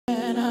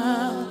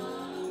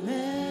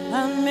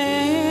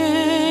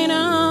Amen.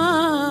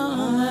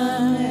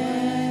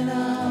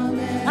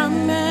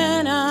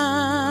 Amen. Amen.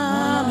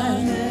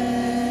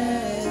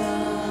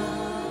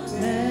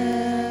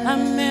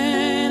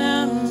 Amen.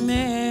 Amen.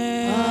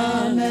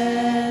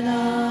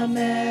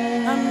 Amen.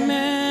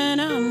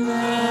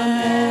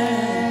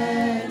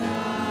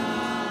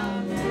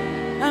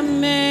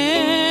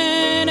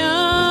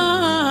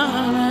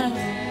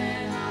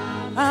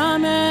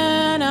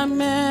 Amen.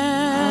 Amen.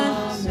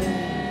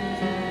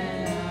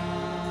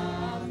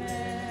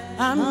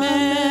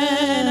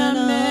 Amen.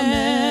 Amen.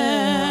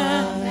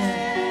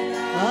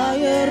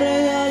 Ayere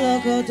yala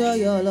kota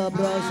yala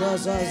brasa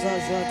sa sa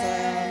sa ta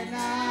ya.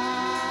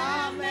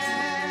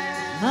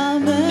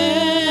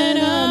 Amen.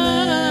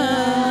 Amen.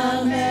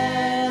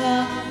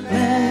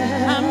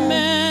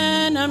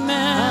 Amen. Amen.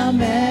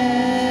 Amen.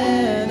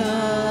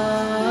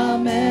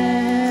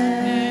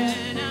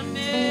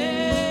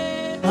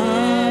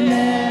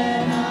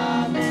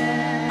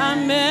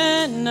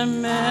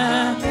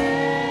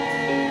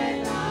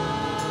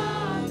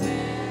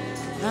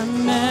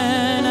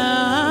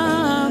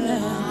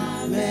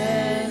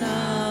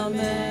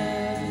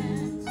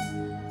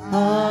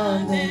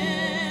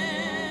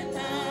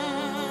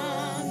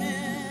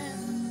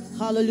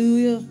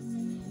 Hallelujah.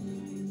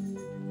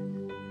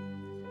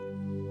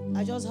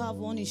 I just have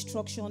one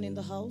instruction in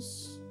the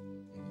house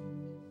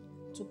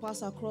to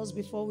pass across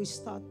before we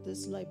start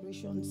this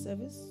liberation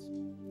service.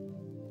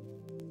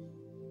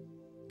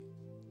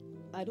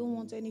 I don't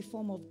want any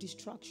form of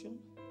distraction.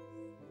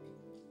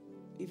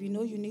 If you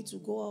know you need to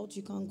go out,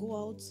 you can go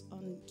out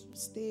and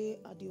stay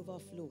at the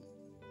overflow.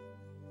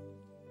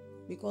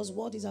 Because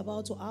what is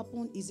about to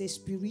happen is a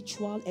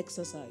spiritual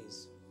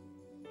exercise.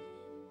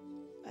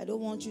 I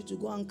don't want you to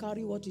go and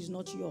carry what is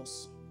not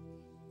yours.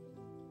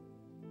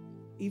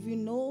 If you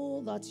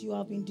know that you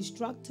have been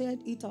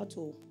distracted, it at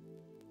all,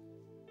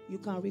 you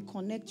can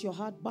reconnect your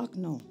heart back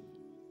now.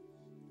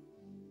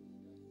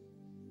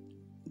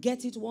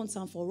 Get it once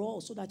and for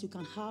all so that you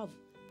can have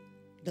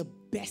the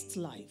best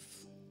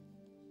life.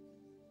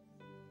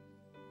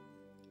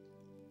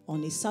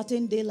 On a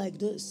certain day like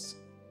this,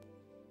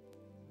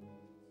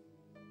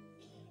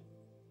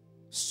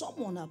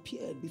 someone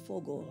appeared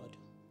before God.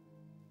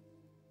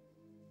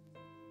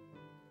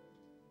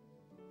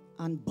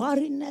 And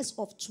barrenness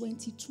of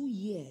 22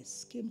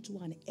 years came to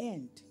an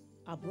end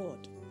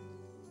abroad.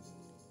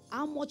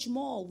 How much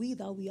more we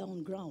that we are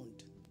on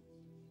ground?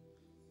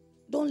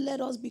 Don't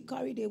let us be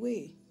carried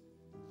away.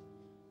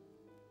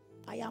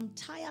 I am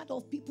tired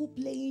of people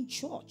playing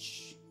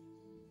church.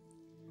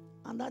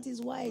 And that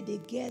is why they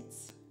get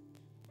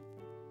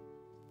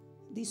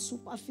the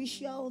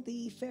superficial,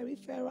 the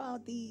peripheral,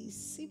 the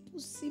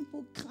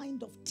simple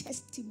kind of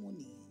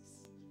testimonies.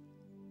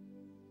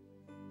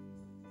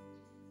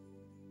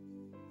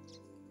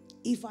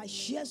 If I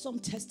share some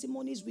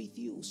testimonies with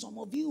you, some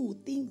of you will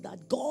think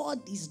that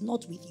God is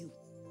not with you.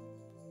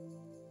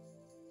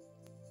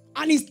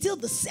 And it's still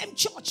the same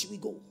church we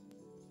go.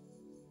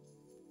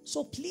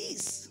 So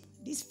please,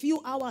 these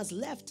few hours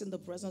left in the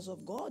presence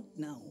of God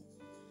now,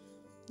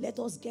 let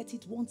us get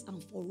it once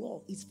and for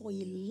all. It's for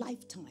a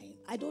lifetime.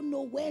 I don't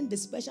know when the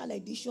special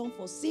edition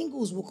for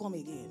singles will come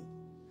again.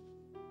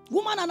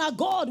 Woman and our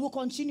God will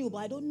continue, but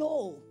I don't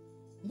know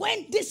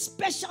when this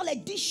special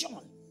edition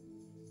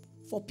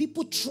for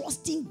people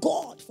trusting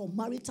God for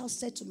marital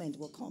settlement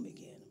will come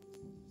again.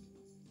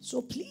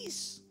 So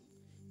please,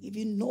 if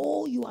you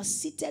know you are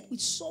seated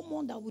with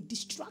someone that will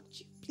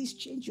distract you, please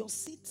change your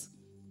seat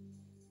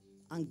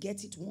and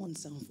get it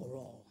once and for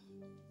all.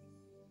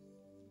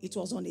 It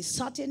was on a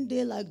certain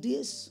day like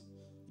this,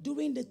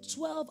 during the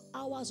 12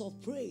 hours of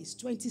praise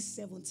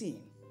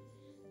 2017,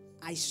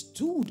 I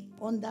stood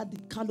under the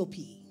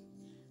canopy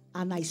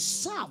and I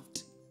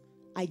served.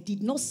 I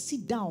did not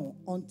sit down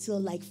until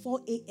like 4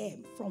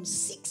 a.m. from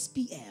 6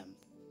 p.m.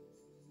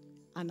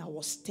 And I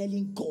was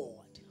telling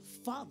God,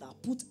 Father,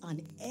 put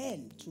an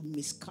end to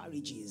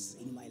miscarriages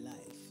in my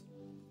life.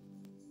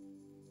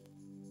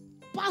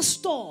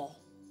 Pastor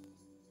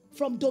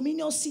from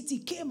Dominion City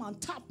came and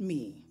tapped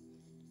me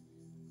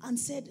and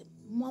said,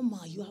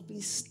 Mama, you have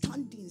been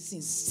standing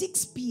since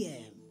 6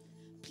 p.m.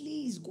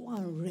 Please go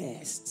and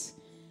rest.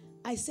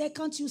 I said,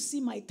 can't you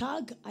see my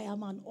tag? I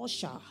am an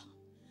usher.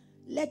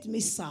 Let me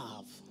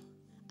serve.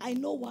 I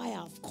know why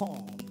I've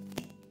come.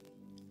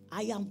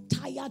 I am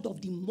tired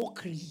of the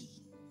mockery.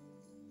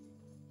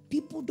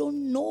 People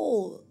don't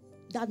know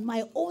that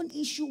my own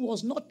issue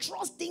was not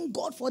trusting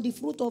God for the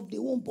fruit of the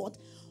womb, but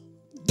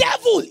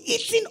devil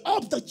eating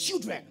up the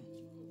children.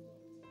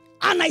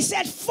 And I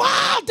said,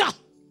 Father,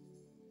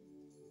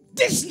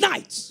 this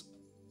night,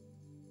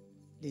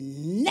 the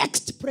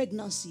next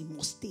pregnancy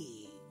must stay.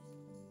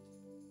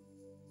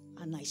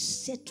 And I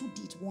settled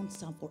it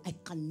once and for all. I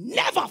can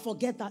never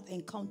forget that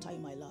encounter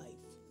in my life.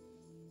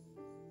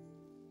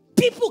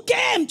 People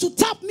came to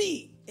tap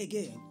me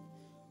again.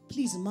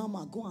 Please,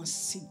 Mama, go and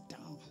sit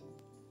down.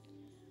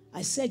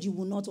 I said you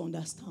will not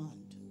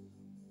understand.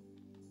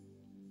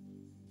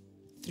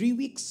 3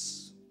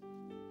 weeks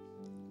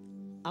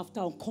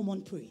after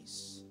uncommon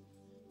praise,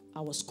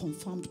 I was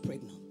confirmed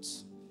pregnant.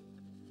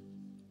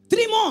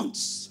 3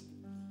 months,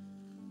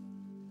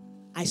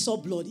 I saw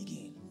blood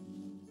again.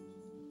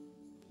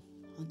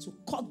 And to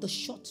cut the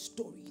short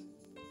story,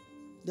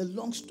 the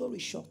long story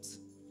short,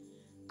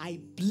 I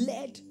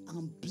bled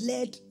and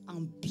bled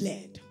and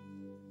bled.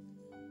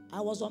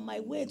 I was on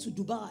my way to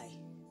Dubai.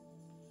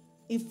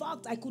 In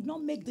fact, I could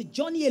not make the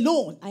journey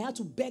alone. I had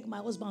to beg my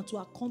husband to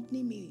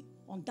accompany me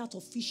on that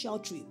official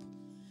trip.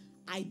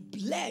 I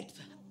bled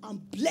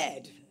and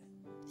bled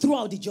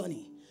throughout the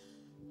journey.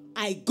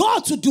 I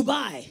got to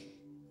Dubai.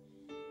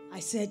 I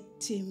said,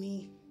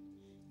 Timmy,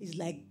 it's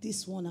like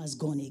this one has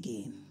gone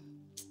again.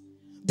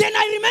 Then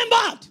I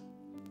remembered.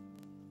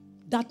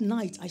 That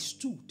night I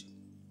stood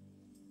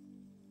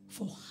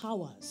for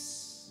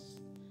hours.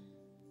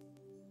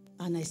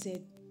 And I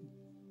said,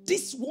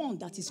 this one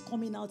that is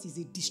coming out is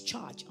a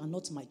discharge and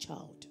not my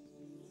child.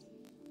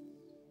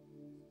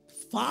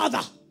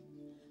 Father,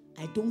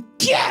 I don't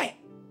care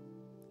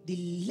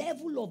the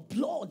level of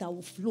blood that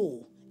will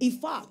flow. In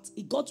fact,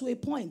 it got to a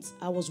point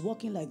I was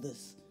walking like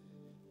this.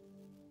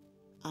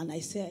 And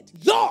I said,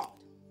 Lord,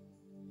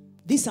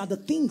 these are the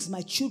things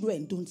my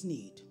children don't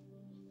need.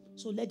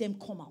 So let them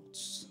come out.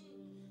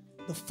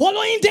 The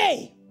following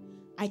day,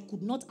 I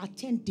could not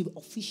attend the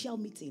official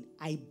meeting.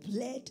 I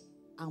bled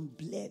and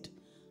bled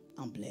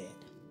and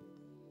bled.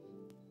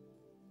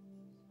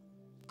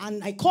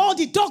 And I called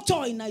the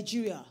doctor in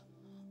Nigeria.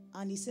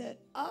 And he said,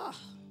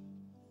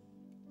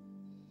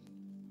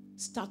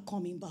 start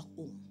coming back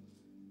home.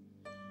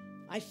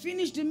 I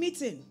finished the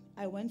meeting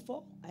I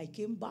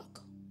came back.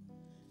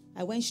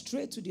 I went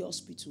straight to the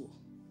hospital.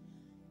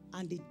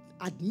 And they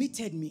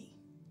admitted me.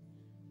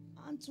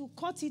 And to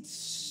cut it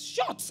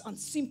short and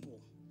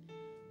simple,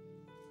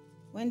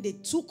 when they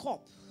took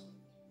up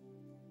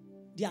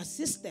their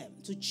system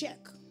to check,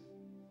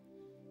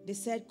 they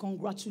said,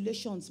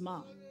 congratulations,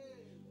 ma.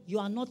 You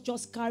are not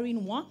just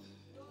carrying 1.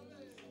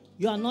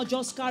 You are not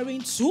just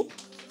carrying 2.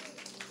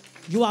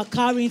 You are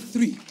carrying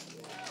 3.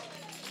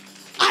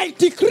 I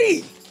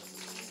decree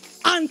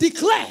and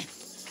declare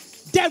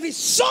there is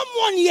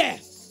someone here.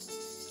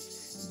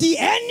 The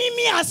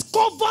enemy has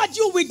covered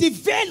you with the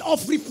veil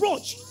of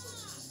reproach.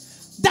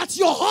 That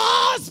your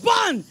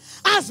husband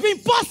has been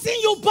passing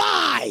you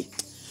by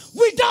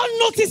without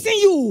noticing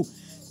you.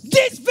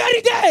 This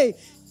very day,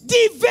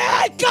 the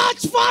veil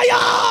catch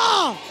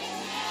fire.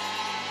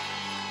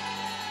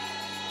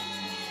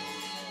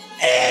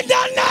 In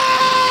the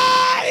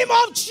name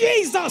of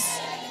Jesus,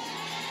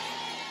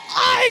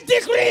 I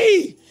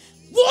decree,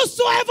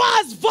 whosoever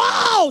has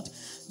vowed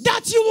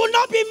that you will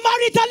not be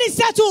maritally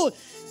settled,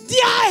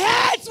 their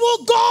heads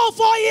will go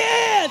for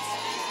it.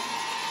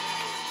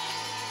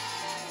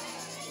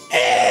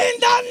 In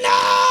the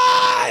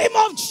name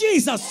of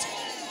Jesus,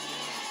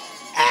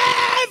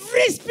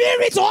 every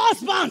spirit or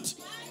husband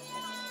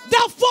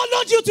that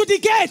followed you to the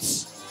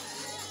gates,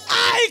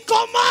 I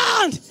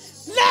command,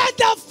 let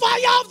the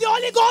fire of the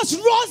Holy Ghost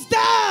roast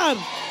them.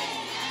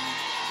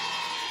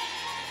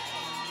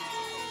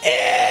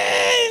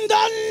 In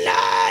the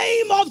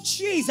name of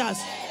Jesus.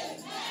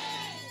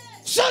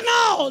 So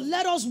now,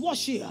 let us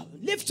worship.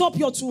 Lift up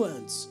your 2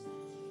 hands.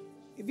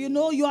 If you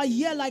know you are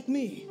here like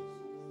me,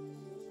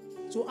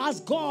 to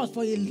ask God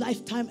for a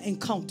lifetime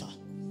encounter.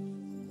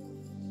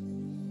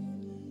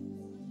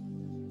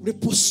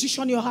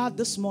 Reposition your heart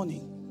this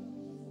morning.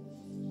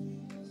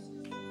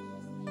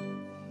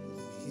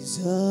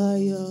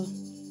 Isaiah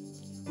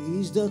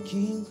is the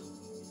King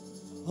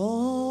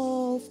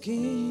of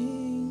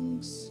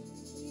Kings.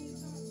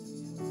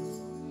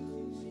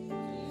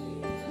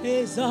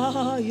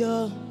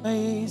 Isaiah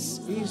is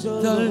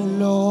the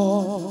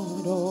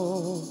Lord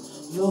of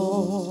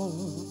Lords.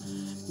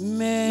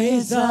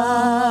 Messiah.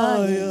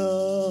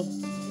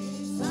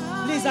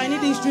 Please, I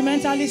need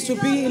instrumentalists to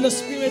be in the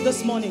spirit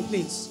this morning,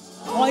 please.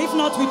 Or if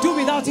not, we do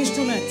without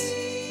instruments.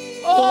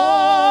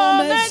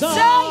 Oh, Messiah.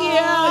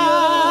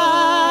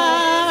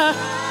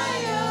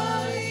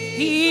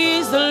 He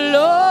is the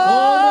Lord.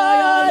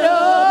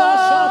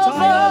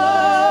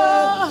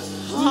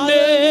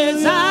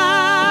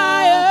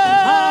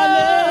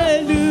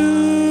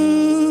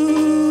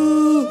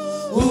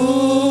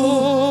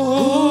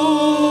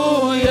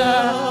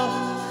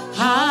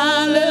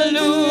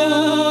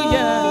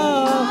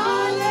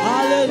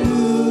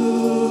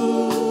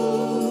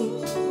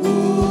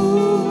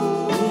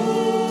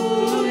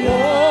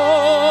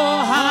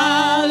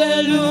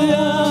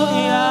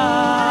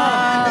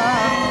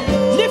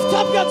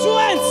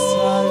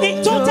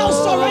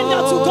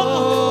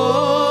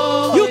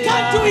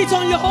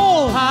 On your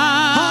own.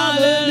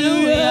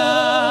 Hallelujah.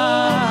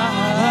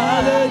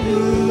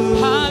 Hallelujah.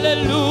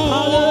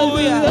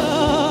 Hallelujah.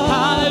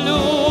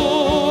 Hallelujah.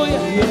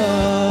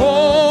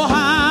 Oh,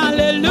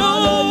 hallelujah.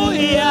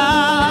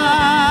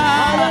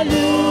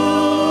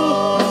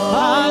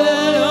 Hallelujah.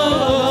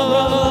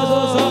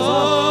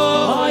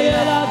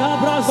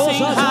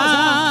 Sing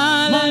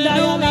hallelujah.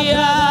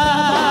 Hallelujah.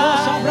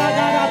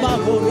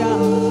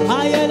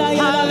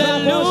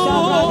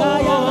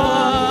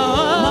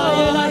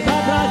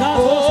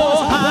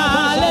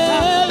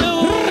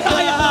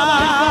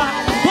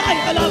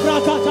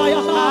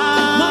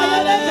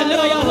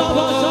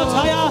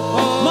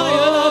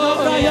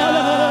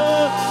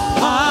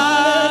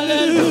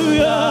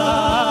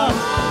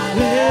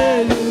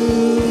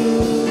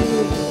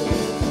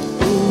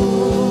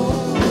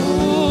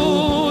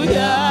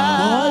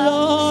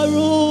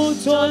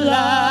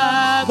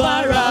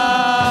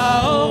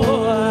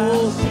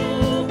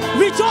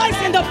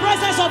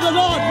 the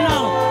Lord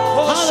now.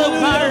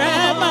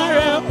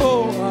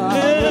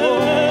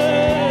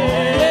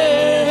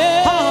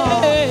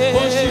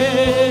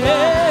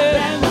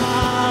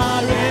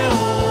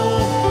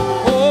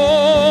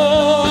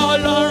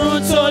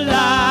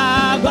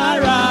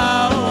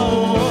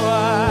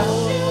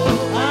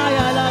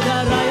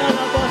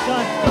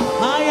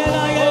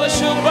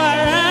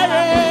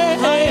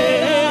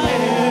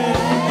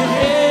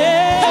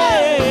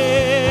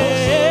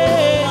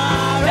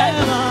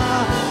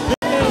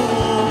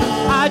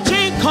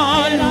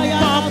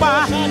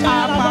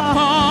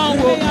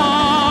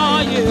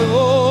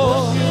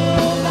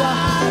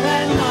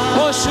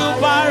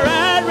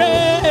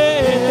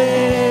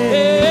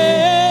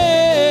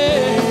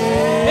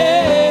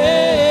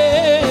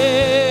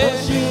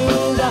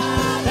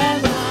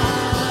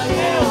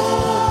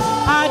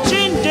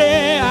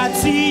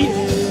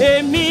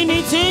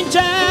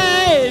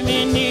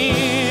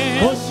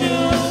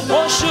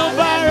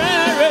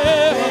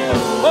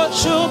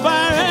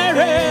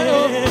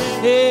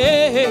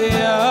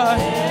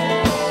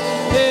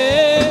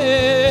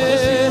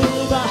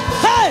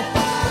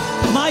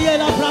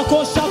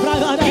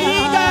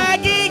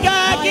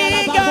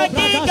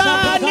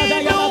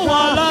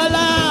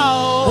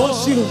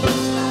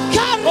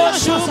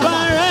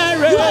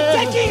 You are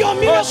taking your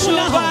miracle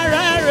now.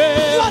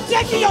 You are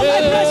taking your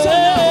vibration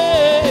now.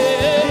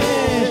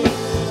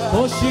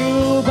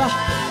 Oshuba,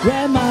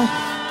 Rema,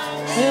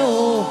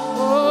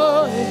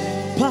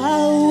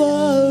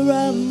 power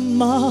and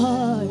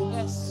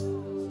might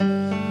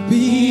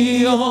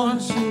be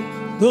unto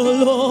the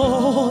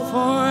Lord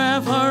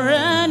forever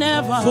and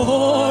ever.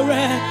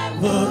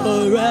 Forever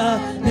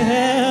and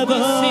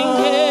ever.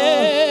 Sing it.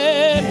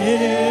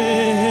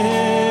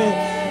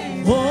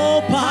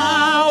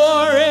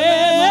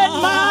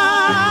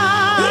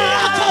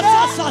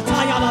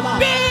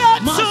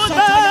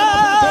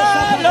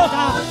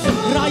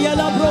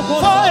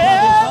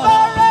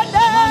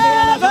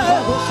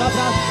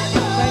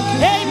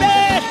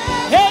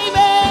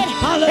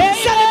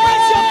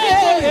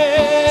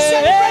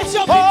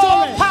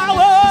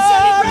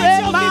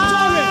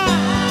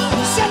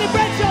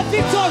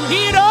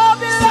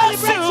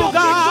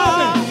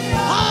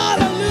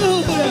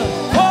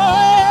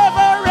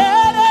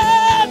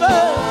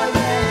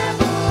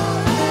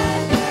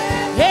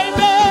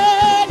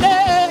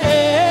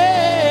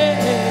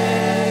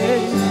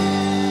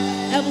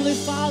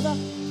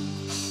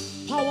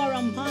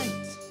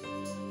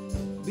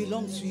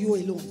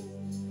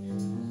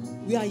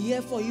 We are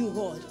here for you,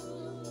 God.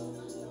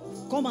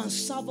 Come and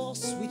serve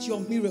us with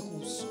your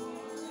miracles.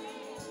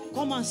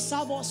 Come and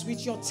serve us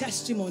with your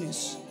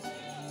testimonies.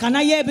 Can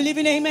I hear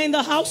believing amen in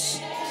the house?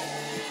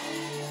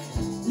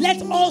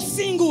 Let all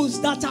singles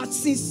that are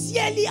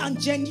sincerely and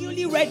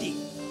genuinely ready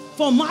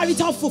for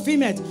marital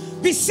fulfillment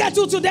be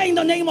settled today in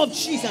the name of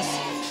Jesus.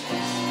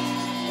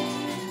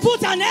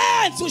 Put an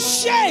end to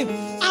shame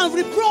and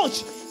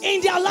reproach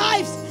in their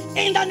lives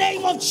in the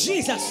name of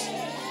Jesus.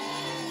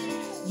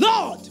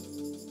 Lord,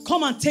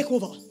 come and take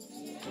over.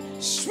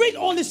 Sweet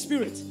Holy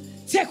Spirit,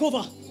 take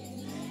over.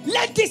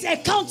 Let this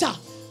encounter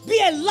be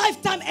a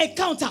lifetime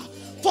encounter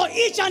for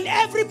each and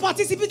every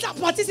participant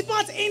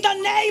in the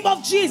name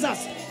of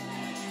Jesus.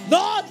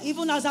 Lord,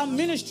 even as I'm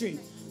ministering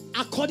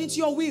according to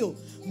your will,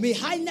 may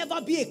I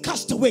never be a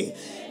castaway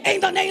in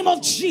the name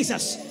of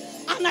Jesus.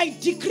 And I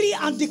decree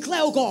and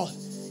declare, oh God,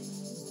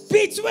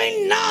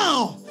 between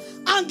now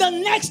and the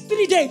next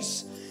 3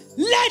 days,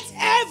 let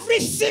every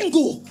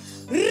single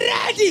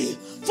ready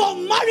for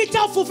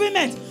marital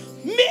fulfillment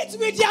meet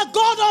with their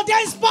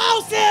God-ordained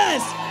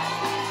spouses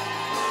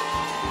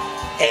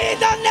in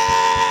the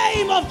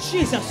name of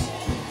Jesus.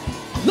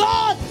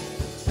 Lord,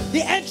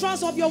 the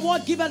entrance of your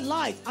word giveth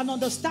light and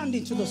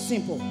understanding to the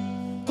simple.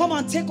 Come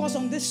and take us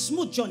on this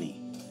smooth journey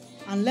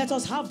and let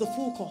us have the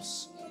full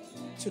course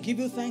to give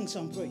you thanks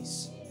and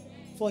praise.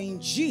 For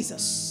in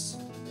Jesus'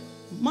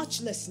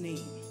 matchless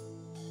name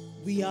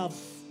we have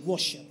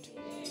worshipped.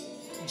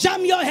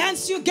 Jam your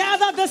hands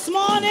together this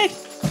morning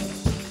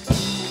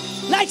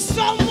like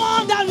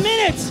someone that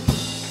meant it.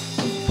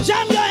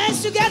 Jam your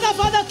hands together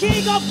for the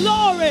King of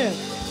Glory.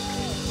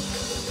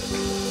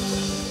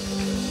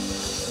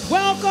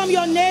 Welcome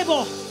your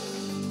neighbor.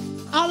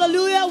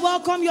 Hallelujah.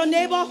 Welcome your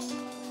neighbor.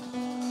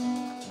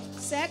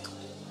 Sec.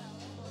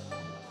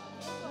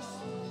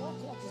 What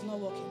clock is not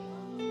working?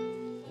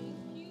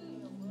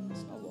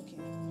 It's not working.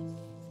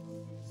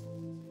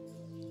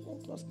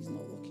 What clock is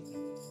not working?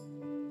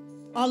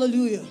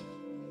 Hallelujah.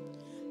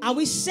 Are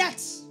we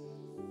set?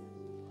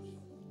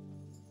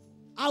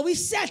 Are we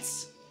set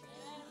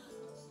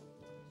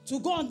to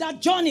go on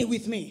that journey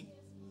with me?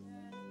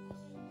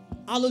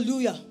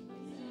 Hallelujah.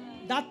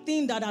 That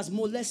thing that has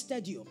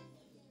molested you,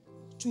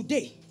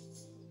 today,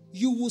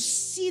 you will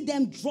see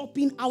them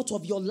dropping out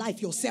of your life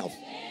yourself.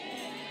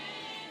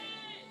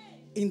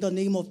 In the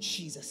name of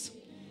Jesus.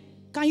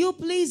 Can you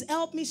please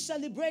help me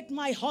celebrate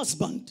my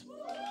husband?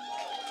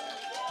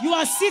 You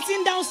are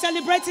sitting down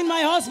celebrating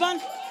my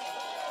husband.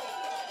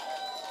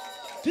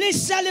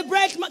 Please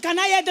celebrate. Can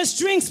I hear the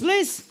strings,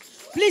 please?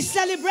 Please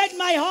celebrate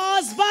my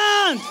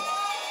husband.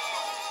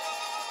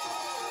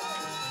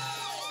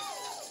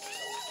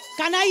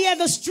 Can I hear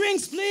the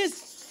strings,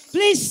 please?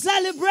 Please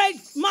celebrate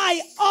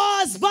my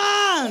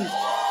husband.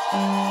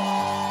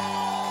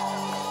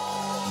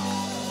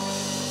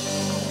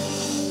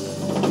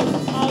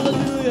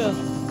 Hallelujah.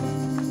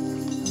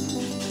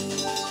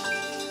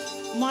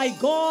 My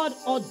God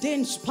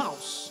ordained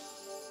spouse.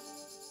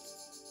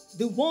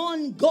 The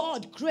one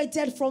God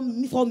created for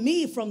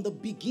me from the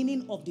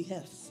beginning of the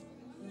earth.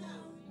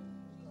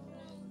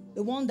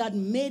 The one that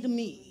made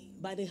me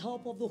by the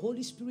help of the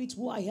Holy Spirit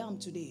who I am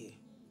today.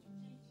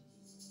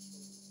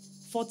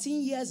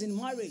 14 years in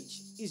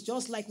marriage is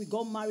just like we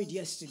got married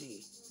yesterday.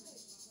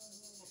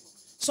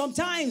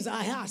 Sometimes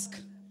I ask,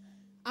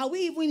 are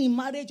we even in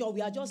marriage or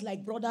we are just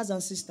like brothers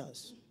and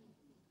sisters?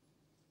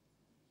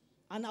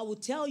 And I will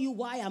tell you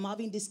why I'm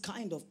having this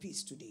kind of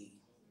peace today.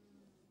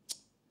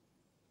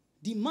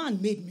 The man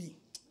made me.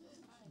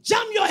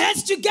 Jam your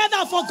heads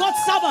together for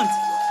God's servant.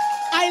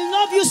 I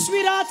love you,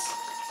 sweetheart.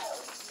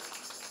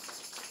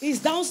 He's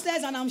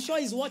downstairs and I'm sure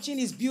he's watching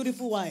his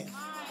beautiful wife.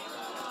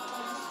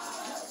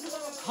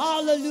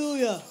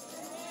 Hallelujah.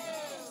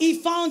 He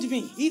found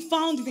me. He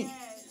found me.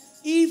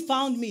 He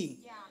found me.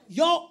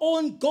 Your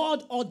own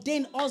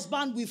God-ordained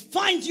husband will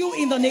find you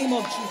in the name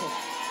of Jesus.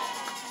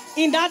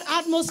 In that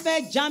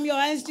atmosphere, jam your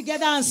hands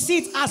together and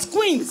sit as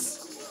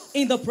queens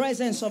in the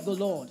presence of the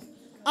Lord.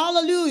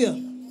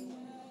 Hallelujah.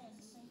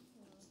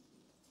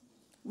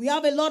 We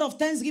have a lot of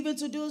Thanksgiving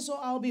to do, so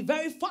I'll be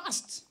very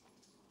fast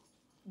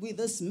with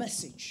this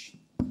message.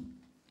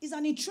 It's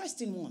an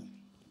interesting one.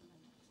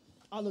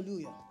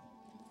 Hallelujah.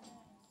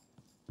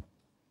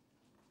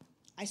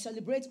 I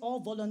celebrate all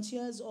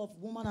volunteers of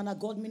Woman and a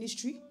God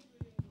Ministry.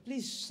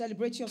 Please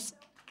celebrate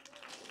yourself.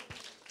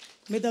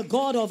 May the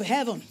God of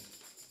heaven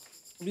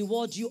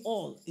reward you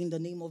all in the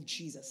name of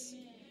Jesus.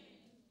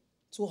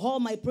 To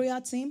all my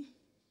prayer team,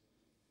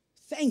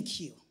 thank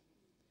you.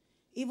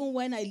 Even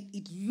when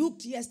it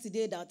looked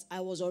yesterday that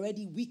I was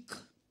already weak,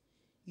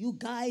 you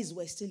guys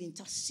were still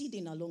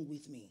interceding along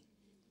with me.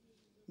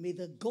 May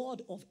the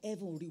God of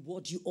heaven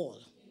reward you all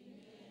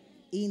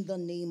in the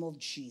name of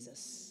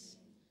Jesus.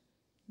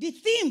 The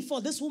theme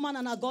for this Woman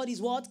and our God is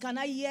what? Can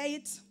I hear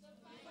it?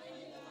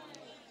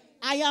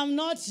 I am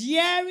not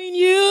hearing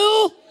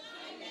you.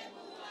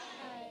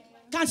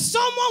 Can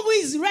someone who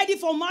is ready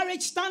for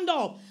marriage stand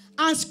up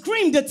and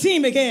scream the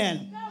theme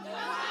again?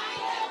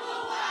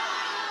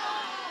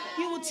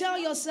 You will tell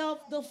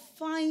yourself the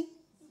Findable.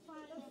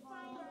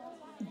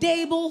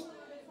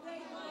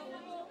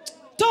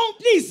 Don't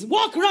please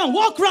walk around.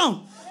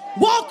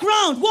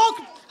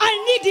 I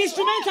need the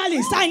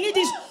instrumentalist. I need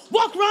this.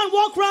 Walk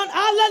around.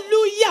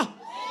 Hallelujah.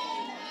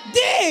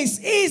 This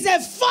is a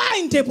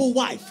findable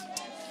wife.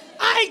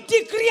 I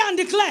decree and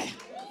declare.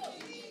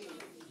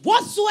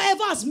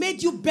 Whatsoever has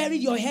made you bury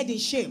your head in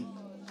shame,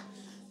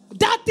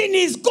 that thing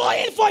is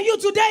going for you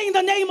today in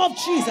the name of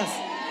Jesus.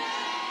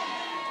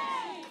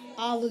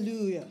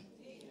 Hallelujah.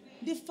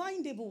 The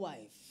findable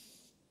wife.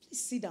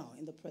 Please sit down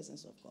in the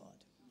presence of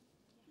God.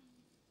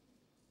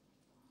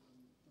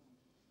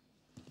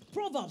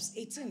 Proverbs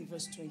 18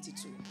 verse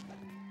 22.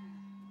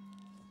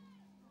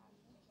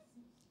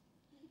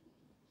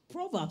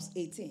 Proverbs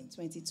 18,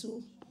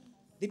 22.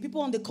 The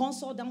people on the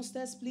console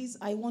downstairs, please,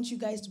 I want you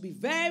guys to be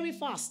very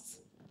fast.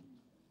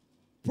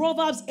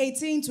 Proverbs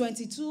 18,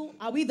 22.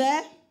 Are we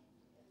there?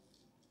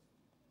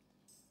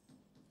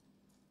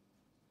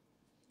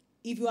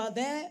 If you are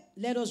there,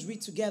 let us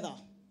read together.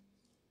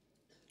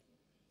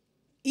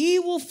 He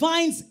who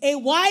finds a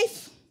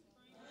wife.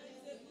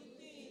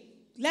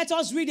 Let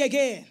us read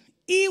again.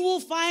 He who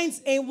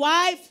finds a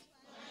wife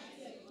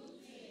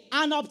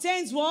and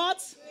obtains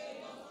what?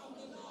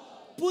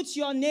 Put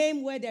your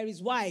name where there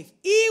is wife.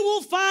 He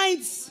who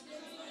finds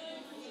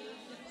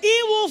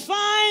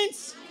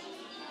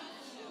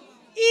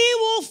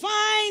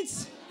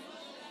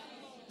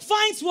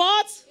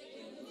what?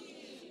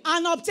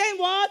 And obtain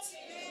what?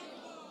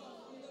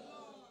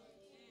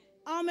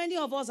 How many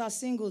of us are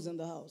singles in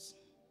the house?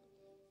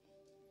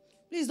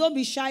 Please don't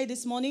be shy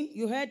this morning.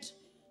 You heard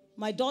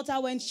my daughter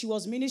when she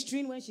was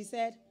ministering, when she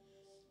said,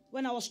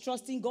 when I was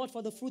trusting God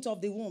for the fruit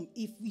of the womb,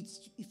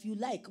 if you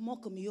like,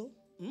 mock me.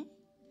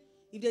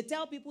 If they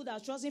tell people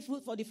that trusting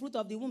fruit for the fruit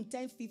of the womb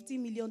 10,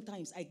 15 million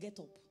times, I get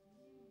up.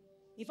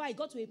 If I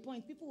got to a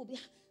point, people will be,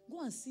 go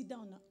and sit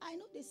down now. I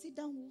know they sit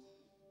down.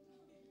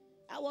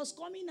 I was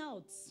coming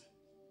out.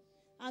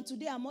 And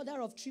today I'm mother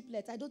of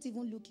triplets. I don't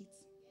even look it.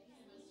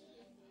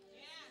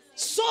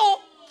 So,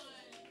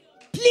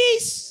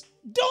 please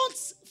don't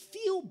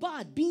feel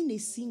bad being a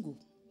single.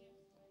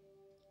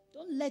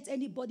 Don't let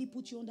anybody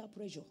put you under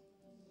pressure.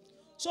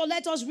 So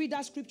let us read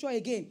that scripture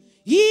again.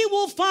 He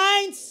will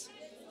find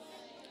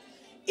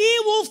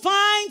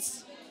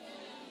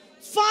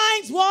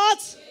finds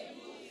what?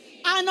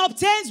 And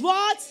obtains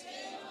what?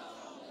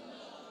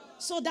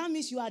 So that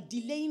means you are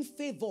delaying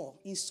favor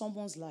in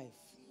someone's life.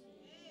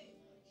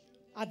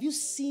 Have you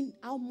seen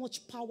how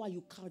much power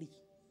you carry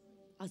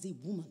as a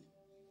woman?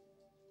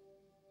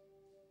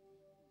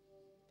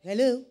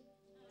 Hello?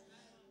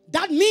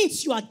 That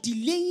means you are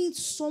delaying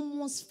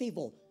someone's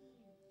favor.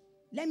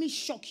 Let me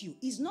shock you.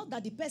 It's not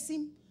that the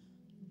person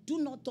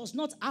does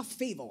not have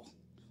favor,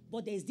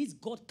 but there is this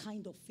God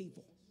kind of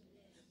favor.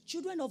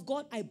 Children of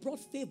God, I brought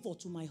favor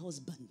to my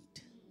husband.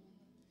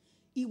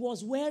 He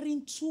was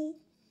wearing 2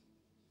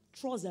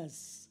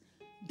 trousers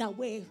that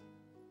were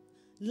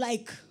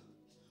like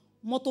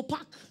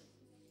motopark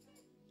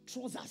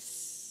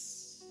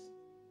trousers.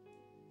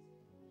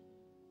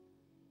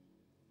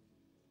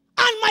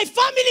 And my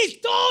family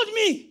told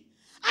me,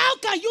 how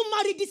can you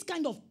marry this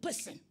kind of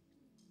person?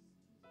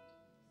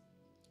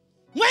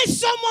 When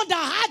someone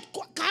that had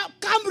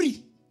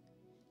Camry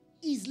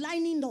is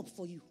lining up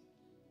for you.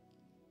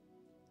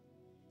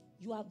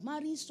 You are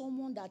marrying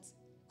someone that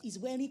is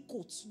wearing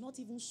coats, not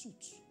even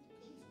suits.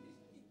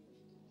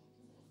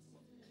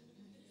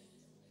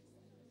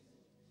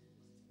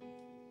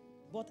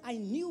 But I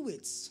knew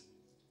it,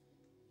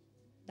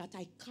 that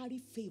I carry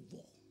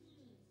favor.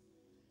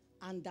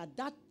 And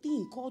that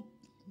thing called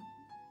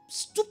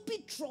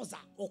stupid trouser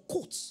or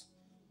coat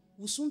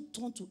will soon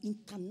turn to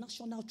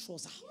international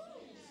trouser.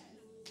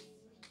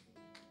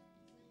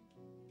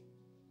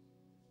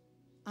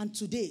 And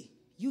today,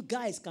 you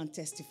guys can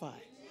testify.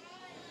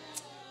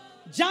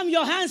 Jam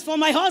your hands for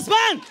my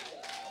husband.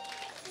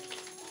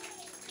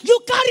 You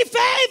carry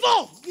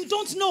favor. You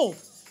don't know.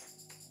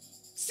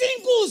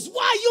 Singles,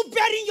 why are you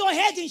burying your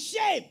head in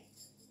shame?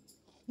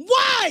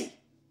 Why?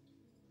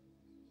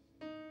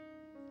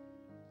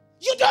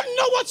 You don't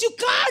know what you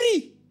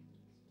carry.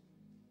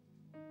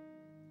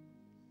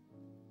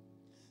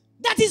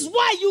 That is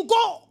why you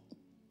go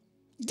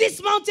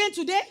this mountain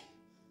today,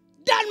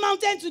 that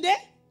mountain today,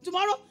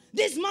 tomorrow,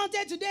 this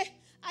mountain today.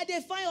 I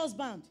dey find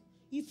husband.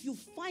 If you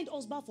find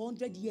husband for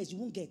 100 years, you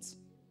won't get.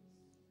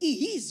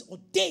 He is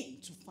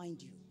ordained to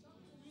find you.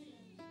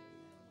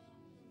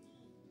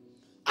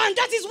 And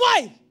that is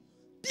why,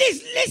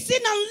 please listen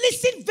and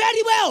listen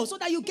very well so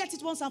that you get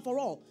it once and for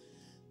all.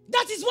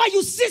 That is why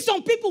you see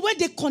some people when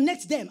they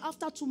connect them,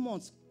 after 2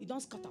 months, it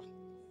don't scatter.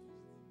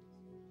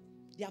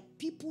 There are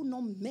people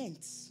not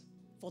meant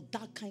for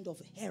that kind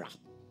of era,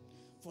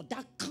 for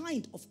that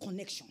kind of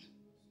connection.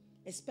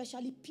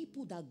 Especially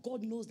people that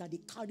God knows that they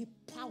carry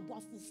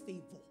powerful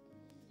favor.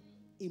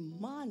 A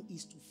man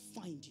is to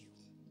find you.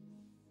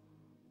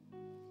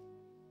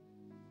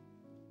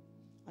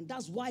 And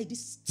that's why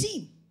this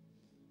team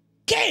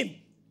came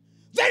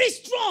very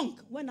strong.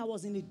 When I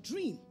was in a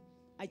dream,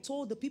 I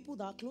told the people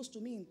that are close to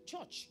me in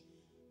church,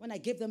 when I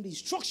gave them the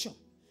instruction,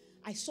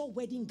 I saw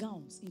wedding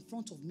gowns in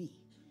front of me.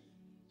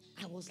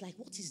 I was like,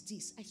 what is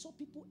this? I saw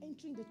people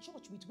entering the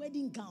church with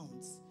wedding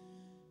gowns.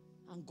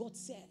 And God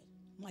said,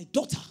 my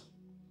daughter,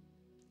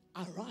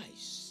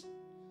 arise.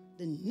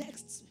 The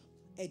next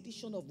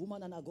edition of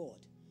Woman and a God,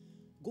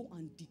 go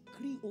and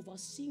decree over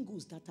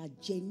singles that are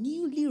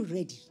genuinely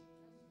ready.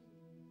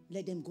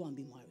 Let them go and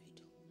be married.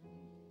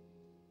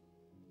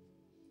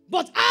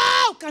 But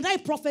how can I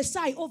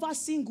prophesy over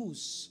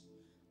singles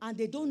and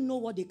they don't know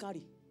what they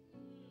carry?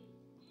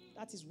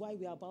 That is why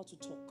we are about to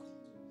talk.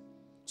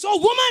 So,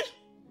 woman,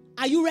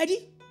 are you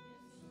ready?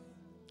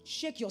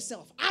 Shake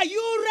yourself. Are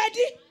you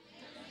ready?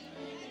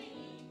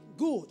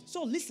 Good.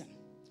 So listen.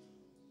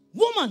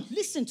 Woman,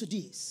 listen to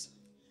this.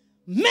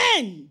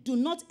 Men do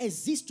not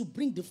exist to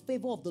bring the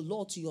favor of the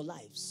Lord to your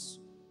lives.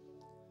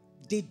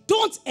 They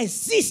don't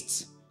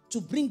exist to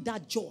bring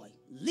that joy.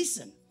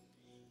 Listen.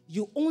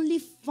 You only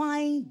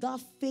find that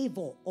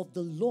favor of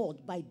the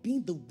Lord by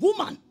being the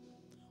woman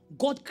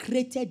God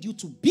created you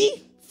to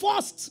be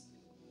first.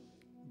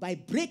 By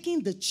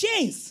breaking the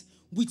chains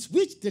with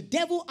which the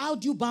devil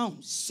held you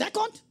bound.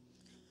 Second,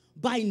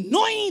 by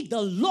knowing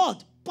the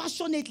Lord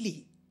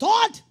passionately.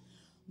 Third,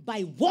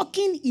 by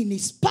walking in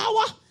his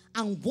power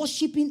and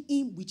worshiping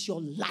him with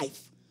your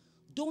life.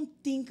 Don't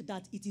think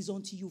that it is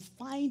until you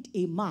find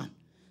a man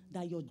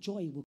that your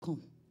joy will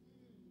come.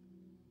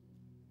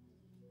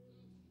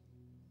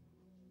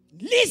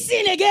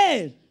 Listen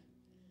again.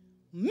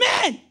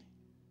 Men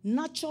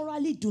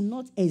naturally do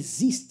not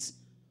exist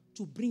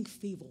to bring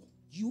favor.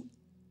 You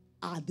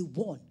are the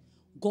one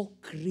God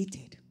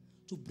created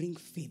to bring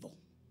favor.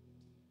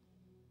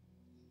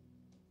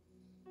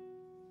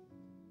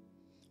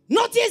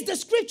 Notice the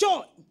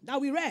scripture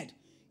that we read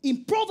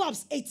in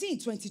Proverbs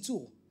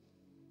 18:22.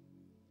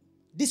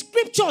 The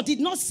scripture did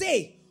not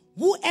say,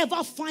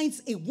 whoever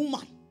finds a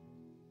woman.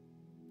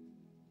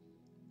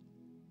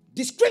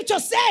 The scripture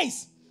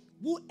says,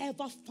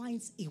 whoever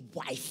finds a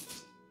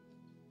wife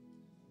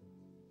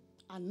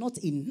and not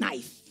a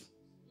knife.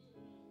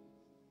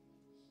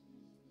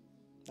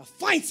 That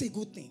finds a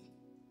good thing.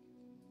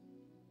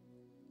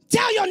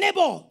 Tell your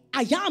neighbor,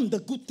 I am the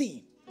good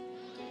thing.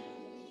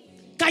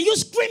 Can you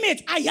scream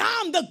it?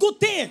 I am the good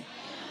thing.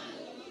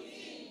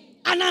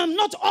 And I am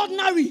not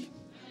ordinary.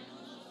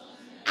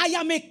 I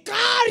am a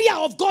carrier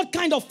of God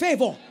kind of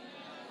favor.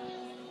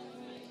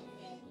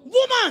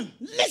 Woman,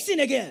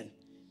 listen again.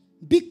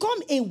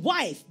 Become a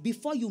wife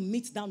before you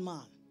meet that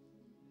man.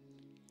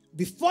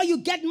 Before you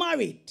get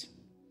married.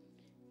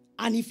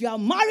 And if you are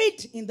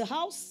married in the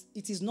house,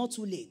 it is not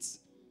too late.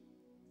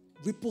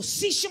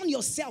 Reposition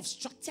yourself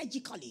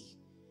strategically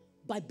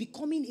by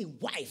becoming a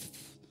wife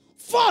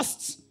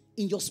first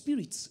in your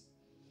spirit.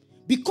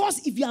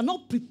 Because if you are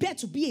not prepared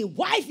to be a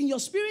wife in your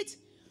spirit,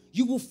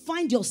 you will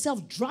find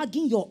yourself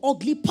dragging your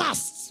ugly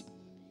past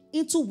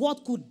into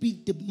what could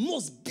be the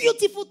most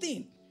beautiful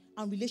thing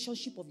and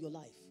relationship of your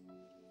life.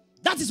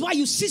 That is why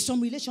you see some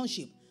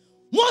relationship.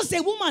 Once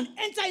a woman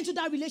enters into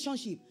that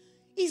relationship,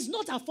 it's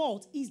not her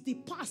fault. It's the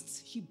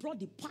past. She brought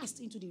the past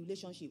into the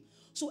relationship.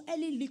 So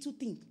any little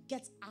thing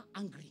gets her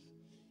angry.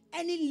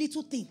 Any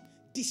little thing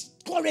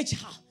discourages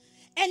her.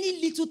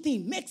 Any little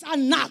thing makes her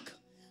nag.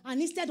 And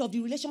instead of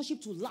the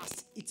relationship to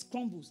last, it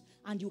crumbles.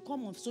 And you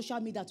come on social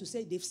media to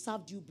say they've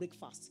served you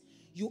breakfast.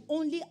 You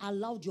only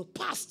allowed your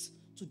past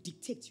to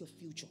dictate your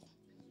future.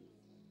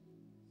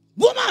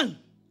 Woman,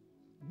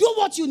 do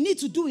what you need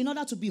to do in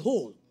order to be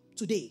whole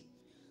today.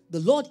 The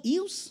Lord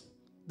heals,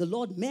 the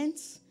Lord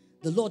mends,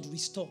 the Lord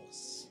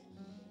restores.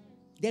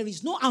 There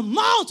is no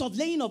amount of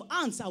laying of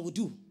hands I will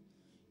do.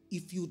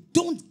 If you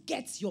don't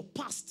get your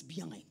past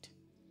behind,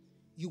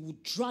 you will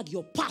drag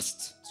your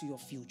past to your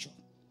future.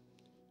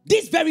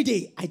 This very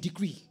day, I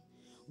decree,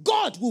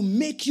 God will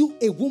make you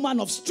a woman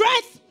of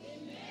strength,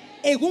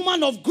 a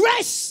woman of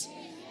grace,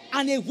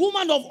 and a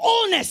woman of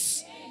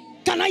wholeness.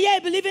 Can I hear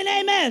a believing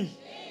amen?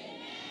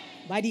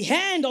 By the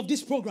end of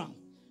this program,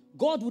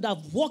 God would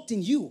have worked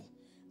in you,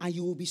 and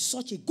you will be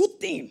such a good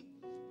thing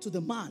to the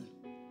man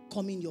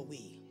coming your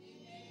way.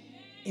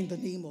 In the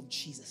name of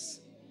Jesus.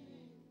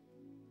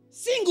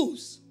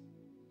 Singles.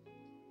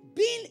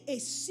 Being a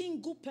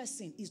single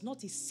person is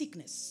not a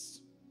sickness.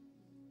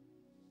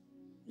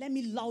 Let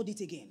me loud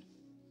it again.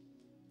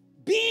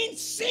 Being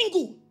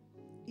single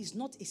is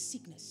not a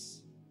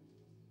sickness.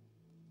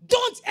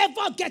 Don't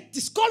ever get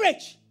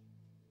discouraged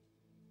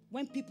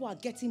when people are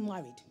getting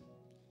married.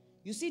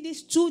 You see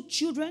these two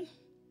children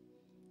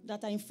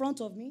that are in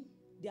front of me?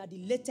 They are the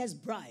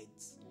latest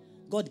brides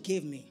God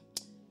gave me.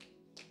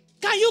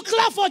 Can you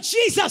clap for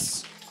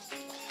Jesus?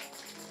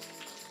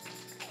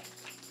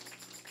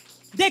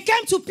 They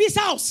came to Peace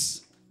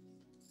House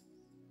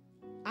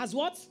as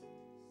what?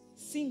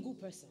 Single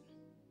person.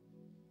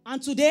 And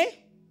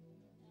today,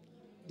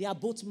 they are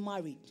both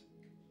married.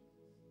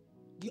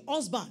 The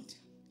husband,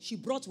 she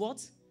brought what?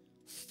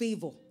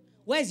 Favor.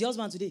 Where is the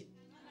husband today?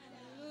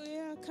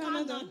 Hallelujah.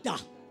 Canada.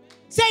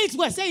 Say it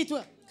well, say it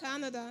well.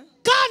 Canada.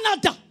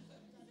 Canada.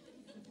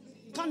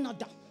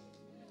 Canada.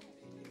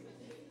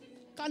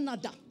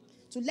 Canada.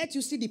 To let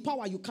you see the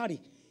power you carry.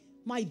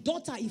 My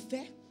daughter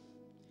Ife.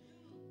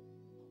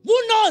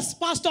 Who knows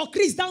Pastor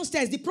Chris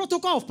downstairs, the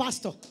protocol of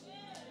pastor?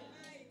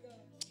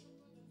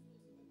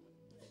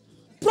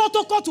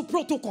 Protocol to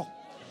protocol.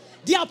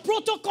 They are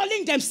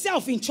protocoling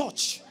themselves in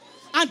church.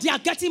 And they are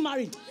getting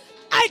married.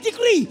 I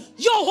decree,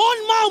 your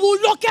own man will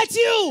locate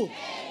you.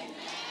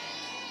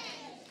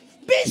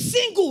 Be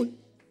single.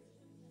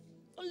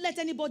 Don't let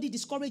anybody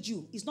discourage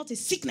you. It's not a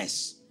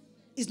sickness.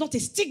 It's not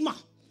a stigma.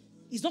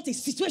 It's not a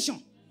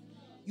situation.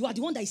 You are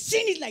the one that is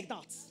seeing it like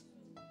that.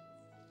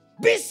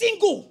 Be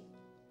single.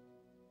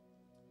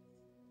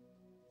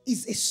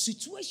 Is a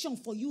situation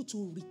for you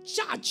to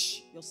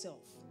recharge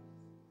yourself.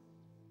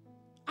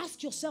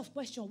 Ask yourself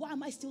question, why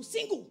am I still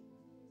single?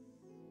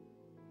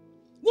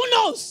 Who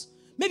knows?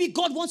 Maybe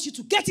God wants you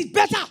to get it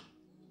better.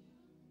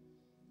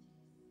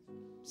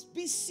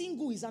 Being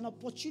single is an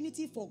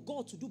opportunity for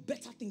God to do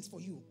better things for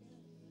you.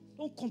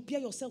 Don't compare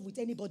yourself with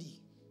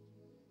anybody.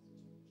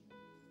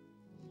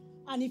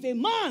 And if a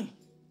man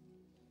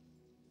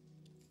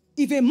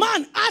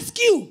asks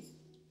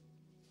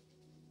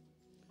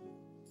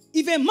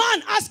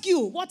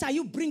you, what are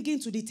you bringing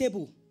to the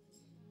table?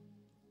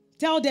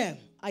 Tell them,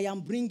 I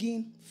am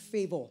bringing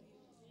favor.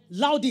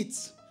 Loud it.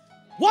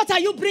 What are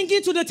you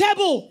bringing to the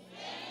table?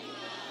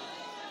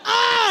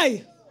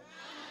 I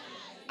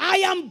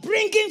am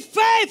bringing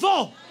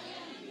favor.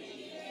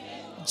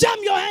 Jam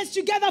your hands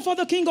together for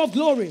the King of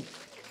Glory.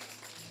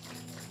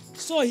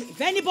 So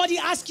if anybody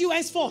asks you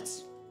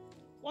henceforth,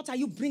 what are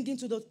you bringing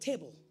to the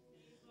table?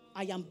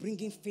 I am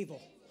bringing favor.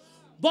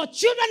 But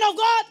children of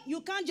God,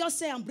 you can't just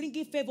say I'm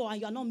bringing favor and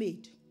you are not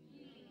made.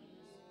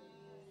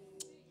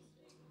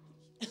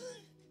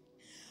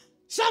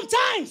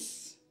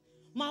 Sometimes,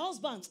 my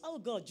husband, oh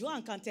God,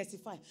 Joanne can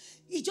testify.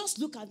 He just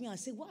look at me and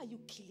say, why are you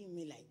killing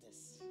me like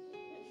this?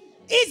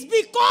 It's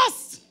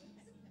because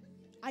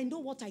I know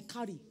what I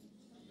carry.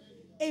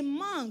 A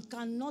man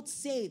cannot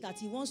say that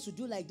he wants to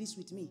do like this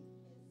with me.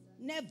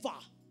 Never.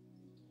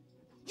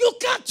 You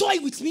can't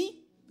toy with me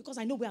because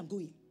I know where I'm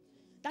going.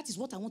 That is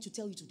what I want to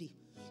tell you today.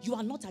 You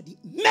are not at the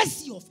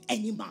mercy of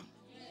any man.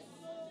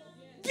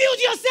 Build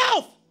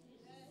yourself.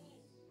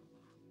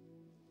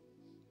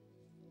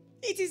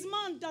 It is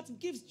man that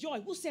gives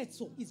joy. Who said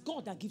so? It's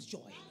God that gives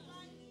joy.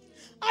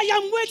 I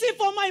am waiting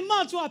for my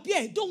man to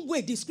appear. Don't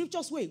wait. The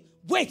scriptures wait.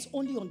 Wait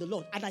only on the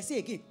Lord. And I say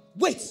again,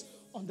 wait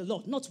on the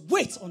Lord, not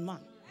wait on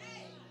man.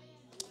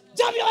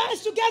 Jam your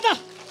hands together.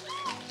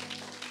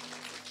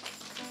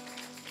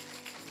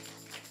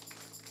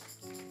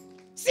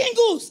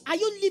 Singles, are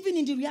you living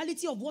in the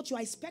reality of what you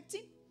are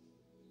expecting?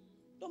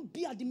 Don't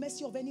be at the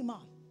mercy of any man.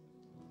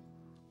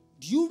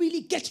 Do you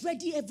really get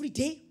ready every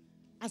day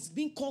as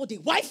being called a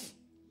wife?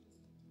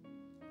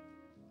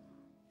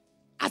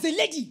 As a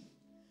lady,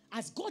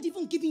 Has God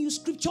even given you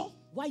scripture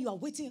while you are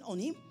waiting on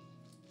him?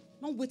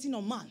 Not waiting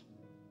on man.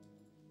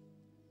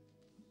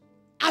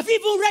 Have you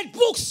even read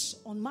books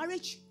on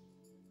marriage?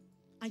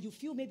 And you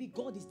feel maybe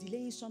God is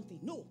delaying something.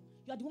 No,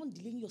 you are the one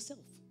delaying yourself.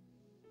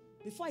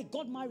 Before I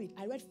got married,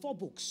 I read 4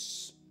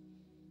 books.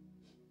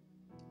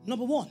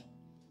 Number 1,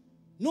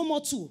 No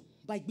More 2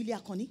 by Billy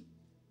Akoni.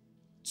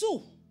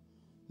 2,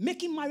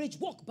 Making Marriage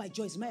Work by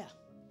Joyce Meyer.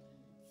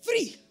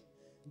 3,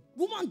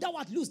 Woman Thou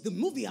Art Loose, the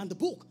movie and the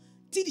book,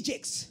 T.D.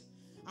 Jakes.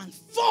 And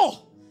 4,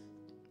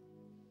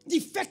 The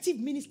Effective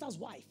Minister's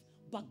Wife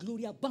by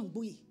Gloria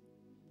Bangboye.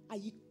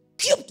 I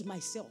equipped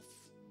myself.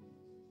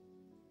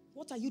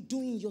 What are you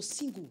doing? You're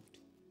single.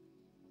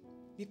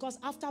 Because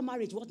after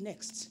marriage, what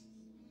next?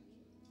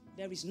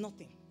 There is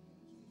nothing.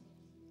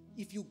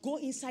 If you go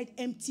inside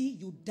empty,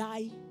 you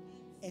die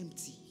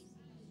empty.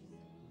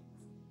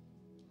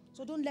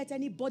 So don't let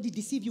anybody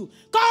deceive you.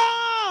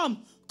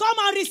 Come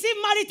and receive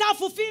marital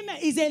fulfillment.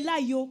 It's a lie,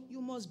 yo.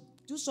 You must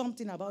do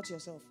something about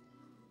yourself.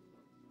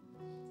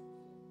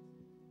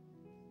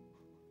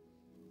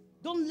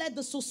 Don't let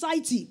the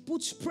society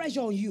put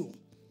pressure on you.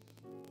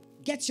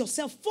 Get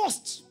yourself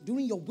first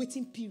during your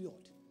waiting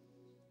period.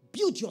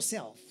 Build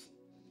yourself.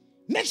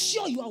 Make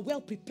sure you are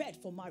well prepared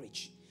for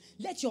marriage.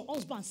 Let your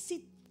husband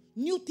see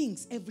new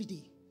things every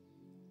day.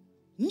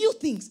 New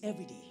things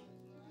every day.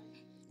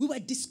 We were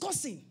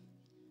discussing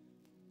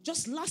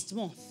just last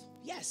month,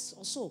 yes,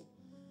 or so.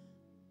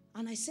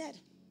 And I said,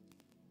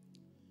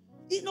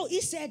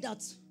 he said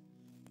that,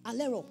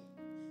 Alero,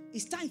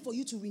 it's time for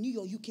you to renew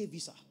your UK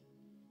visa.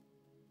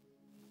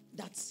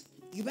 That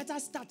you better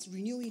start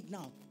renewing it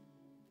now.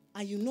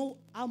 And you know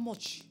how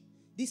much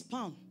this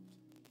pound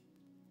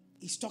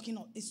is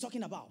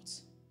talking about.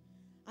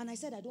 And I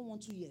said, I don't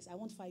want 2 years. I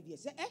want 5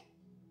 years. He said,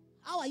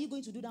 how are you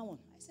going to do that one?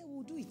 I said,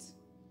 we'll do it.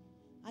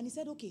 And he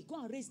said, okay,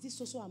 go and raise this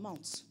social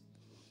amount.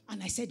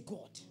 And I said,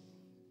 God,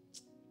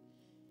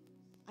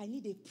 I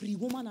need a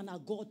pre-woman and a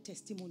God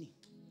testimony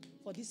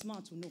for this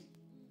man to know.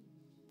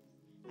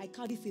 I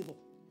carry favor.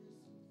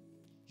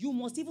 You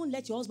must even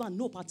let your husband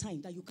know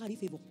part-time that you carry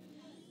favor.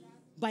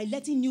 By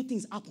letting new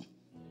things happen.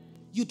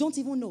 You don't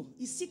even know.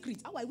 It's secret.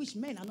 How I wish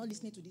men are not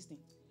listening to this thing.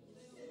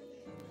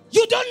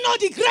 You don't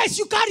know the grace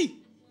you carry.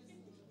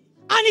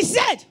 And he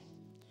said,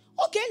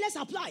 okay, let's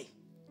apply.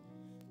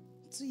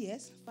 2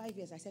 years, 5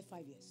 years. I said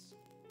 5 years.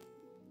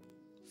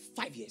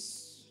 5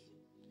 years.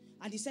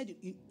 And he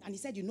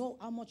said, you know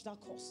how much that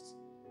costs?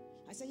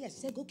 I said, yes.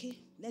 He said, okay,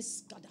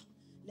 let's gather.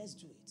 Let's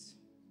do it.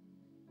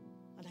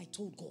 And I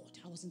told God,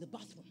 I was in the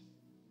bathroom.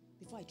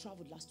 Before I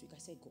traveled last week, I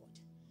said, God,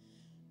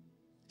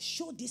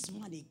 show this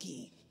man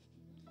again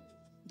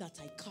that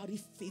I carry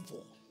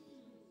favor.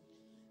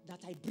 That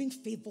I bring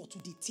favor to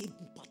the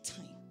table part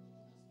time.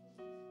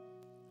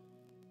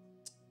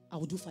 I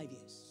will do 5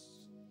 years.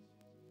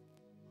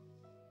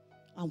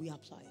 And we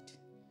applied.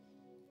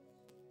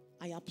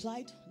 I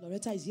applied.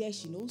 Loretta is here,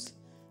 she knows.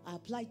 I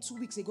applied 2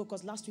 weeks ago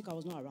because last week I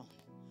was not around.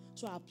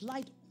 So I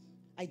applied.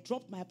 I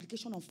dropped my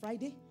application on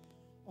Friday.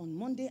 On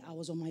Monday, I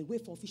was on my way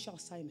for official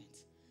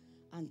assignment.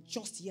 And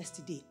just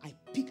yesterday, I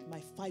picked my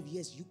 5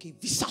 years UK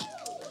visa.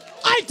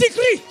 I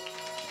decree.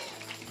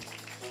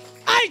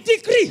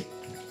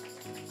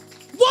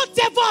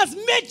 Whatever has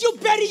made you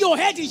bury your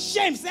head in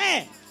shame,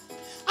 say,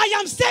 I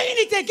am saying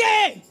it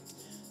again.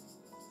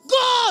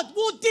 God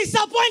will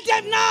disappoint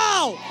them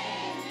now.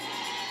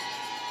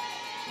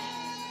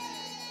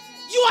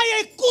 You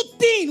are a good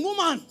thing,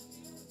 woman.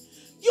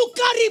 You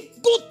carry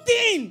good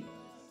thing.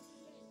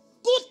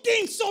 Good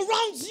thing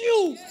surrounds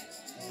you.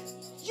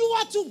 You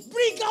are to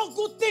bring out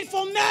good thing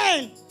for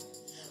men.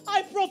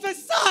 I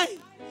prophesy.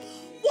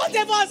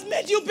 Whatever has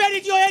made you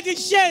bury your head in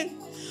shame,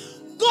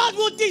 God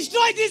will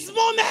destroy this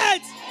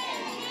moment.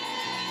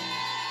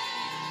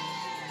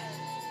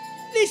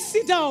 Please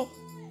sit down.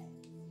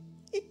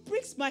 It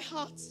breaks my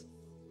heart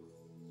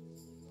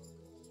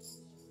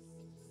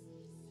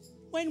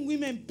when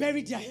women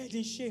bury their head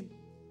in shame.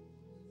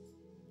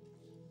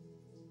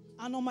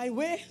 And on my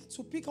way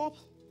to pick up,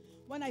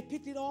 when I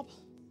picked it up,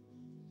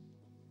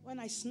 when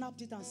I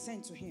snapped it and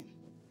sent to him,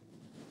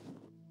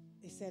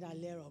 he said,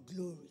 Alera,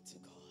 glory to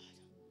God.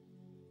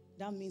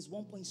 That means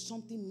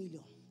 1.something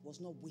million was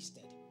not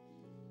wasted.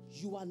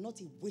 You are not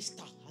a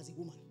waster as a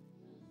woman.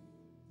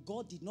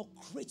 God did not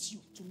create you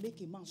to make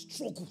a man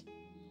struggle.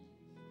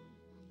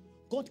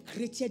 God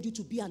created you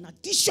to be an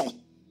addition.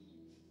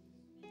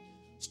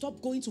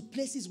 Stop going to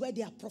places where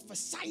they are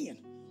prophesying,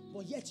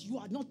 but yet you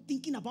are not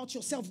thinking about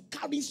yourself,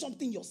 carrying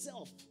something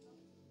yourself.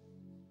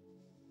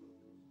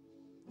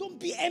 Don't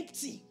be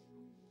empty.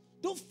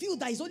 Don't feel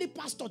that it's only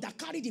pastor that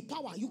carry the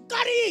power. You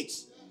carry it.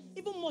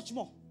 Even much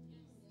more.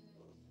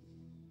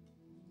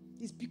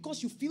 It's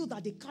because you feel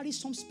that they carry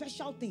some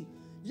special thing.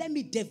 Let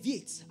me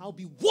deviate. I'll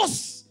be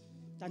worse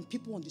than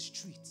people on the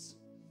streets.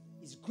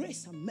 It's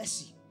grace and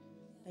mercy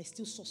that is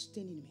still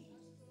sustaining me.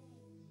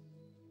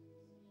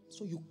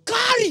 So you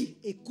carry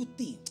a good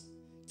thing.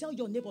 Tell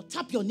your neighbor,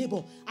 tap your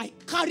neighbor, I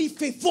carry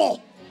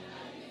favor.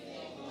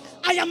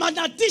 I am an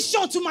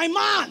addition to my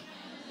man.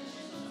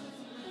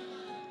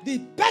 The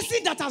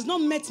person that has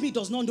not met me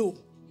does not know.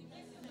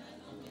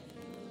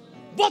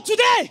 But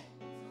today,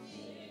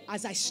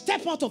 as I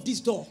step out of this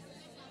door,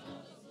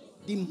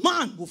 the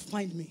man will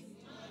find me.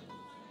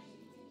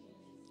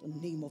 In the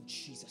name of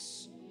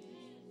Jesus.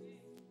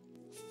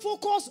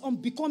 Focus on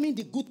becoming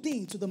the good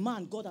thing to the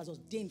man God has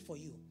ordained for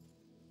you.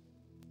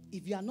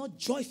 If you are not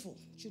joyful,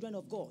 children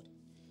of God,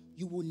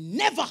 you will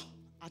never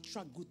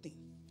attract good things.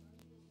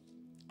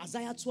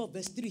 Isaiah 12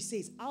 verse 3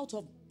 says,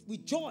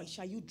 with joy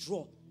shall you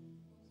draw.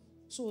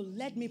 So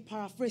let me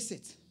paraphrase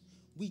it.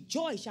 With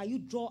joy shall you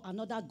draw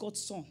another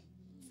God's son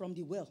from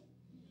the well.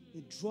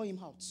 You draw him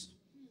out.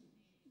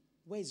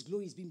 Where his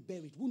glory is being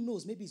buried. Who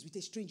knows? Maybe it's with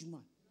a strange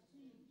woman.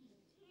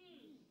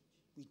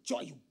 With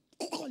joy you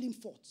call him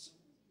forth.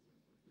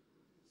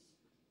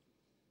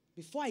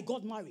 Before I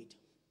got married,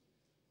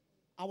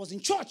 I was in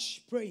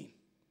church praying.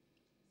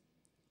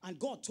 And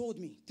God told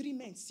me, 3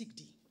 men seek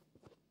thee.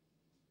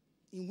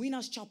 In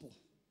Winners Chapel.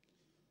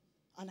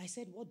 And I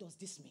said, what does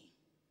this mean?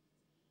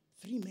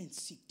 3 men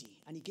seek thee.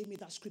 And he gave me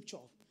that scripture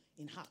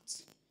in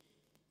heart.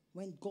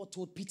 When God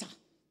told Peter,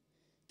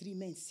 3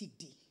 men seek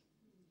thee.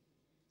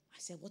 I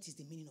said, what is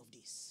the meaning of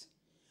this?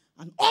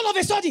 And all of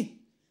a sudden,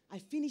 I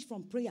finished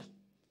from prayer.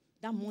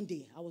 That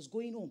Monday, I was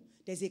going home.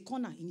 There's a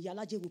corner in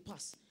Yalaje we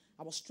pass.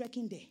 I was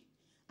trekking there.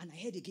 And I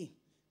heard again,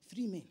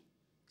 3 men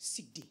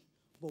seek thee.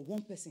 But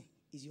 1 person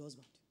is your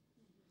husband.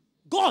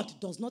 God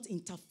does not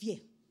interfere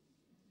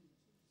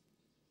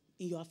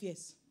in your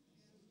affairs.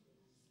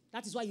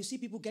 That is why you see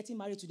people getting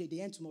married today,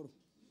 they end tomorrow.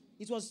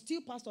 It was still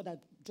pastor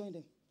that joined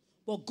them.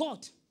 But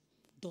God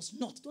does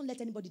not. Don't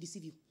let anybody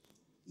deceive you.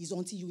 It's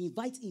until you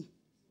invite him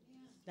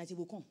that he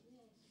will come.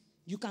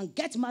 You can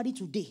get married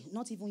today,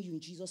 not even you in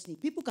Jesus' name.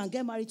 People can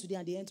get married today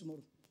and they end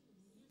tomorrow.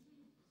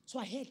 So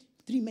I heard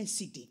 3 men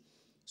seek thee.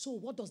 So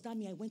what does that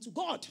mean? I went to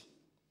God.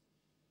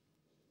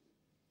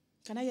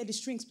 Can I hear the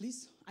strings,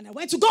 please? And I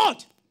went to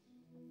God.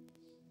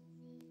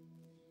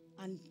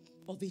 And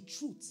of a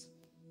truth,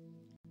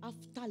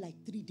 after like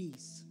 3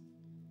 days,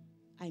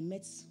 I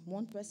met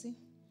 1 person.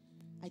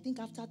 I think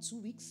after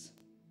 2 weeks,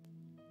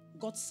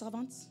 God's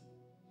servant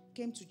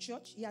came to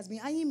church. He has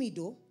been eyeing me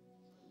though.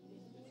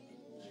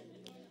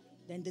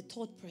 Then the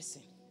 3rd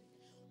person.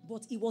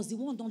 But he was the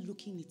one not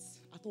looking it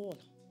at all.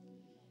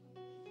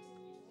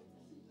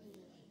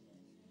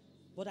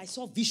 But I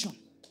saw vision.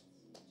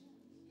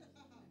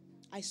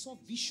 I saw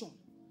vision.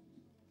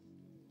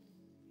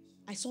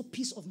 I saw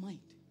peace of mind.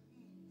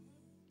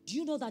 Do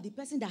you know that the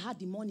person that had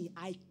the money,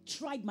 I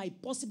tried my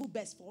possible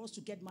best for us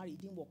to get married.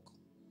 It didn't work.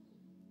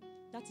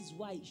 That is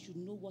why you should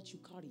know what you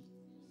carry.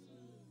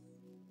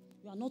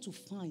 You are not to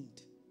find.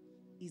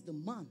 It's the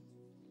man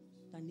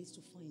that needs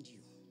to find you.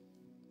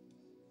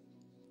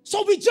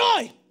 So with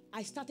joy,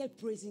 I started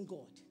praising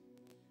God.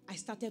 I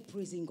started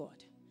praising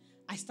God.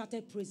 I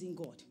started praising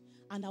God.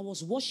 And I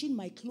was washing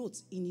my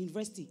clothes in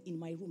university in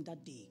my room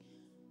that day.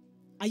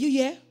 Are you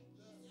here?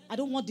 I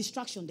don't want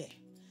distraction there.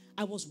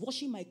 I was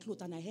washing my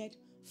clothes and I heard,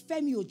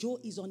 Femi Ojo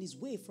is on his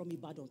way from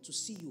Ibadan to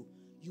see you.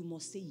 You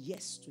must say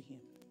yes to him.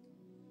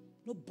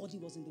 Nobody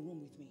was in the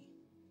room with me.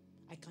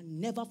 I can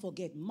never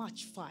forget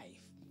March 5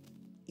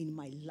 in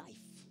my life.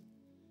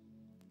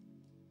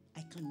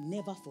 I can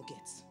never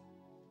forget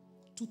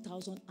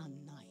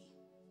 2009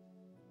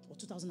 or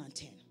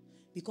 2010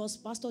 because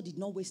pastor did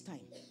not waste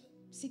time.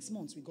 6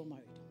 months we got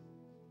married.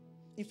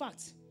 In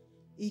fact,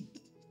 he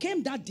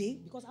came that day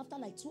because after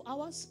like 2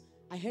 hours,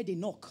 I heard a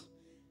knock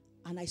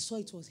and I saw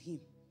it was him.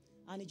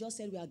 And he just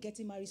said, we are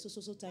getting married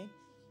so time.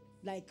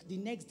 Like the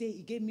next day,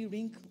 he gave me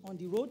ring on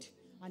the road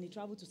and he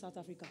traveled to South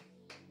Africa.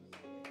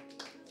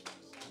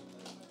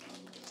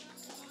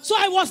 So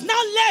I was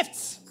now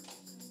left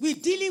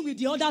with dealing with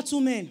the other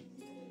 2 men.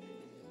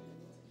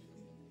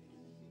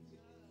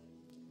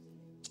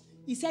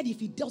 He said if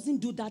he doesn't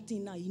do that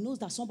thing now, he knows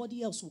that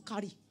somebody else will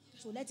carry.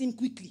 So let him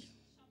quickly.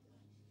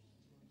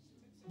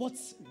 But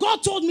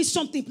God told me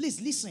something. Please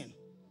listen.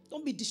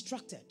 Don't be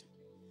distracted.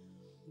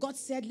 God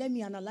said, let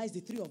me analyze the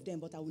 3 of them,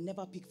 but I will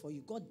never pick for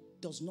you. God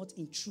does not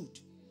intrude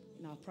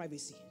in our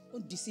privacy.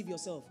 Don't deceive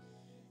yourself.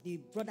 The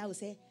brother will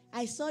say,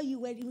 I saw you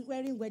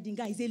wearing wedding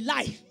gown. It's a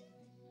lie.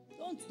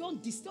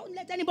 Don't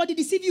let anybody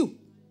deceive you.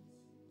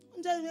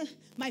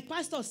 My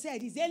pastor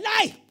said, it's a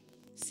lie.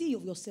 See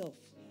of yourself.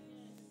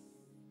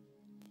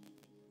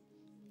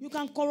 You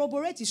can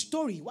corroborate his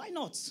story. Why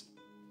not?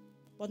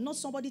 But not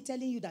somebody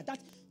telling you that.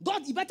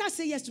 God, you better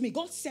say yes to me.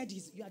 God said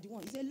you are the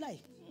one. It's a lie.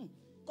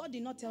 God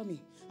did not tell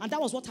me. And that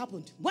was what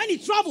happened. When he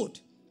traveled,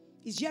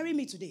 he's hearing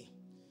me today.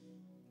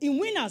 In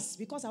Winners,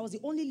 because I was the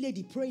only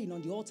lady praying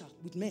on the altar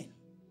with men.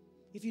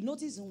 If you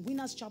notice in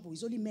Winners Chapel,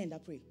 it's only men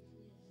that pray.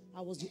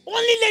 I was the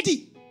only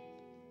lady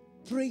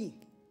praying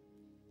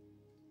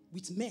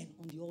with men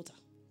on the altar.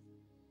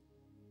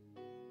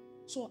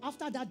 So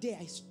after that day,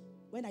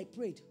 when I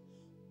prayed,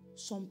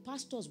 some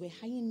pastors were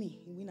hiring me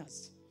in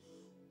Winners.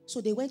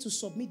 So they went to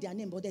submit their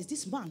name. But there's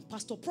this man,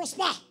 Pastor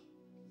Prosper.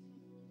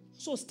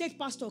 So state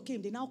pastor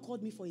came. They now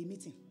called me for a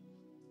meeting.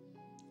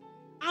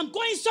 I'm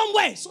going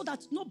somewhere so that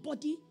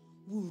nobody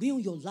will ruin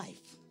your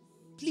life.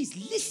 Please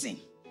listen.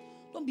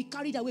 Don't be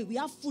carried away. We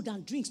have food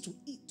and drinks to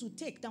eat, to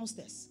take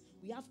downstairs.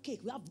 We have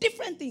cake. We have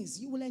different things.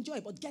 You will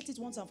enjoy, but get it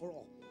once and for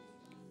all.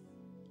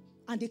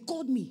 And they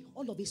called me.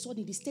 All of a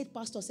sudden, the state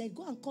pastor said,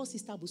 go and call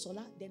Sister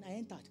Busola. Then I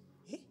entered.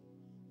 Hey,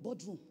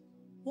 boardroom.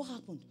 What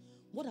happened?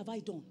 What have I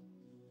done?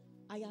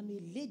 I am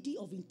a lady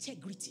of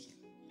integrity.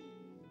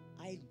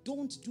 I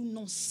don't do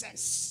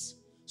nonsense.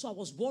 So I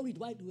was worried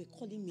why they were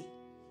calling me.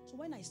 So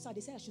when I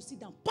started, they said I should sit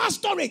down.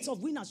 Pastorates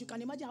of winners. You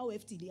can imagine how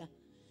FT they are.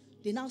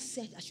 They now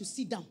said I should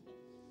sit down.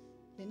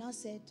 They now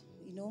said,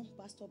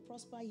 Pastor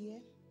Prosper here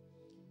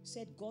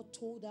said God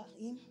told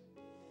him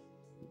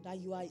that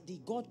you are the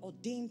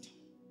God-ordained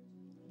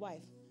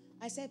wife.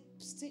 I said,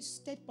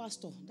 state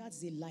pastor,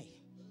 that's a lie.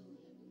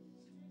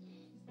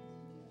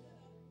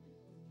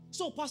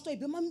 So Pastor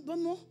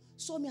Ibemo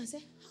saw me and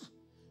said,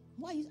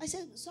 why? I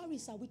said, sorry,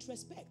 sir, with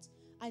respect.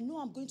 I know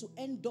I'm going to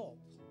end up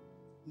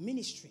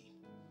ministry.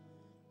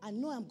 I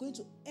know I'm going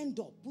to end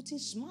up putting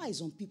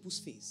smiles on people's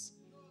face.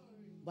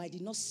 But I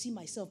did not see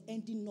myself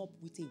ending up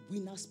with a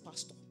winner's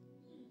pastor.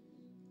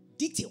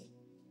 Detail.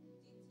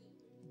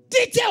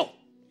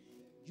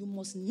 You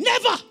must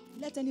never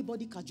let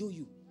anybody cajole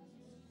you.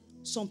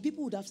 Some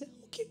people would have said,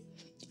 okay,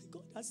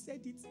 God has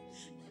said it.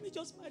 Let me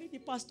just marry the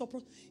pastor.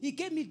 He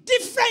gave me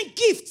different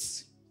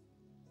gifts.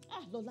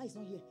 Lola is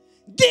not here.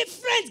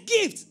 Different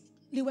gifts.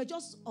 They were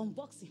just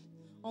unboxing.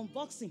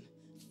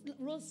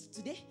 Rose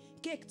today,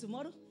 cake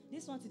tomorrow,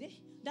 this one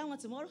today, that one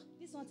tomorrow,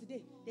 this one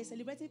today. They're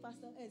celebrating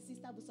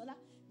Sister Busola,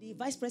 the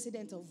vice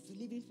president of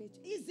Living Faith.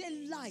 It's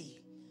a lie.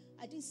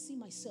 I didn't see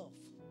myself.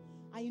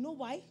 And you know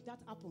why that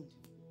happened?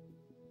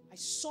 I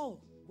saw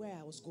where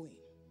I was going.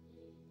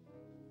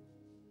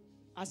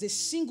 As a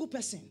single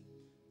person,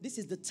 this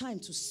is the time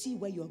to see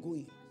where you are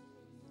going.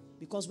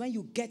 Because when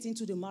you get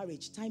into the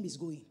marriage, time is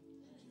going.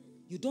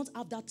 You don't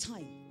have that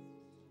time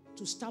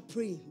to start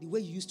praying the way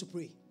you used to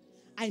pray.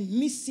 I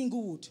miss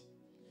singlehood.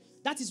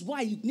 That is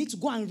why you need to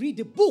go and read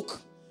the book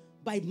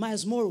by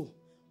Miles Morrow,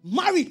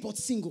 Married but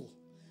Single.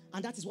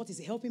 And that is what is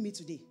helping me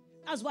today.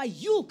 That's why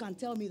you can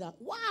tell me that,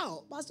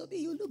 wow, Pastor B,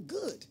 you look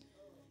good.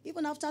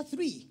 Even after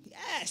 3.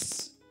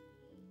 Yes.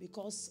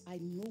 Because I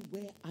know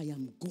where I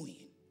am going.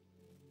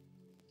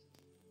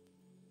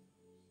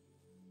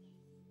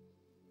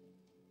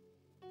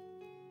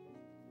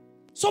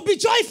 So be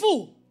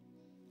joyful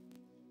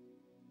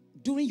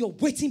during your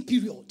waiting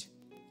period.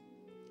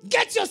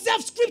 Get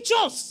yourself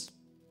scriptures.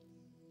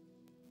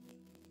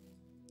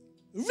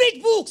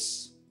 Read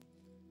books.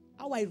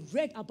 How I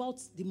read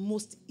about the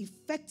most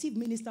effective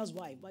minister's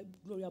wife by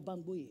Gloria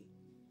Bangboye.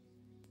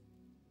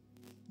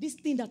 This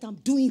thing that I'm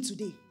doing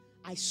today,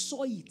 I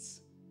saw it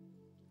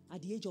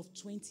at the age of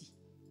 20.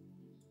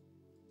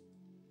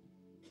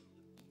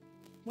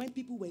 When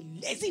people were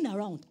lazing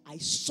around, I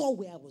saw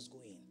where I was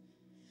going.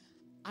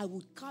 I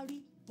would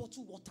carry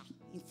bottled water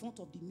in front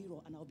of the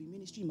mirror and I'll be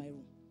ministering in my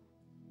room.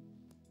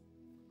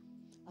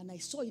 And I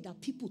saw it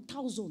that people,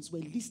 thousands, were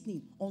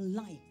listening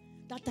online.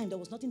 That time there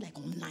was nothing like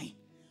online.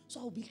 So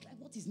I would be like,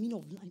 what is meaning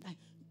of online?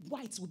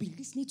 Whites will be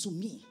listening to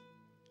me.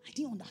 I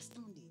didn't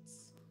understand it.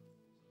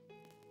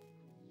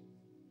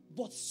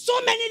 But so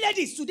many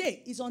ladies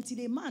today, it's until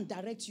a man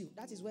directs you.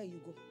 That is where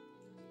you go.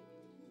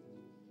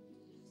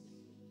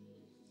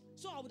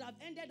 So I would have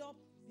ended up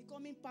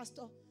becoming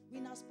pastor,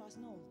 winner's pastor.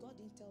 No, God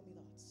didn't tell me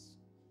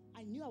that.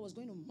 I knew I was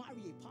going to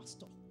marry a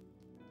pastor.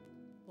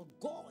 But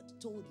God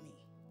told me,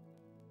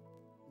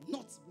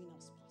 not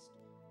winner's pastor.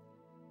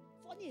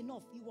 Funny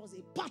enough, he was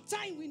a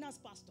part-time winner's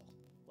pastor,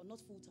 but not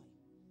full-time.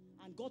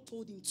 And God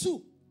told him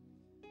too,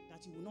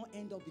 that he will not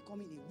end up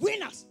becoming a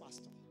winner's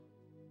pastor.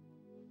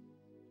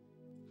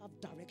 Have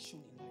direction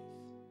in life.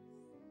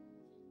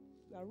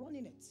 We are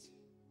running it.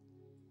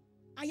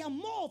 I am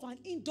more of an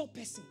indoor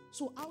person.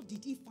 So how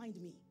did he find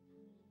me?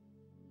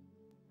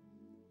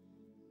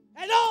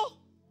 Hello?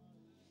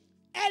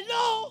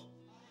 Hello?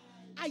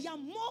 I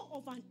am more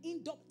of an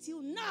indoor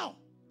till now.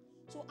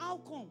 So how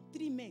come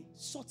 3 men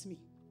sought me?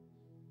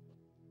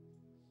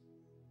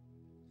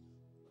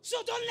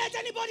 So don't let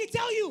anybody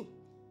tell you.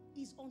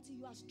 It's until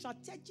you are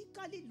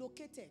strategically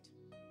located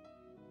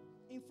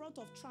in front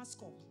of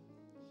Transcorp.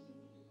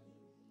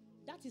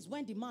 That is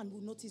when the man will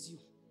notice you.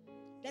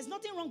 There's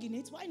nothing wrong in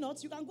it. Why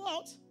not? You can go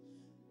out.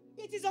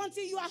 It is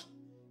until you are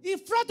in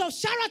front of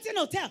Sheraton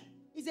Hotel.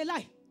 It's a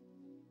lie.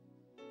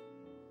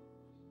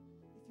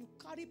 If you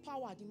carry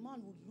power, the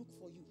man will look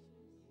for you.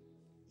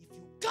 If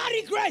you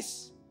carry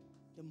grace,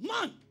 the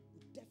man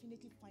will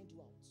definitely find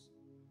you out.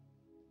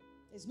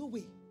 There's no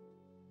way.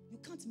 You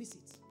can't miss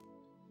it.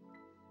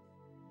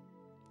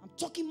 I'm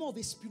talking more of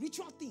a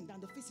spiritual thing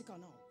than the physical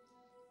now.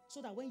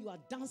 So that when you are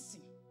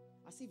dancing,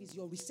 as if it's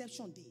your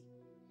reception day,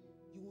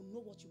 you will know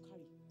what you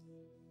carry.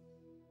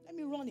 Let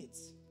me run it.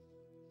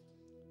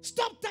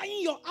 Stop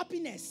tying your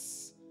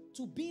happiness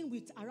to being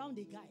with around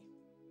a guy.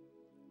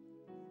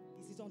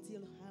 This is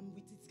until I'm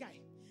with this guy.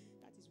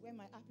 That is where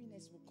my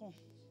happiness will come.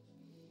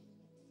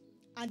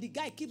 And the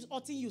guy keeps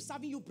hurting you,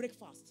 serving you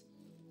breakfast.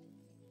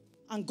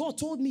 And God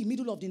told me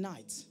middle of the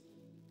night,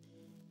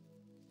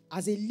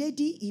 as a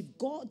lady, if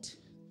God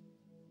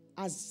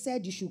has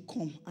said you should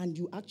come and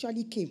you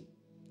actually came,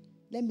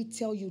 let me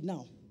tell you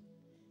now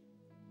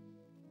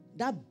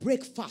That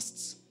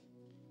breakfast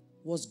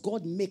was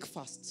God make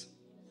fast.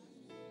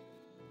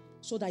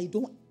 So that you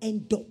don't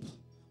end up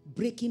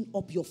breaking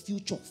up your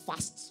future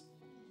fast.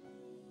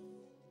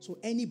 So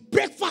any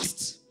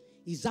breakfast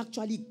is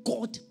actually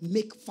God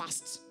make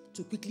fast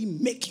to quickly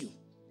make you.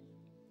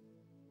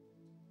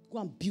 Go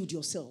and build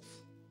yourself.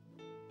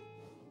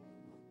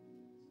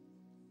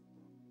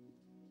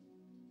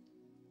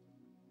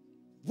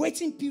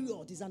 Waiting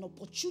period is an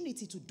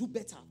opportunity to do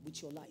better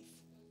with your life.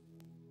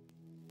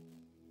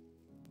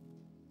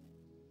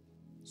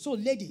 So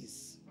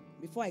ladies,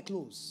 before I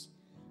close,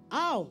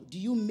 how do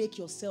you make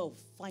yourself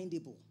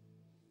findable?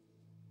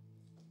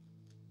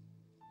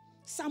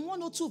 Psalm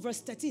 102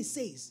 verse 13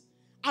 says,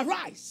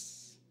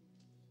 arise.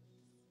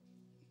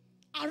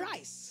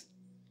 Arise.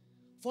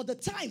 For the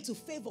time to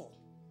favor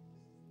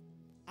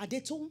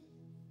Adeton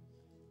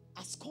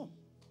has come.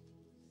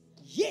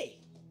 Yea,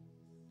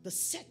 the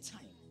set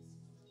time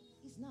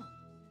is now.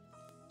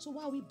 So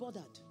why are we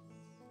bothered?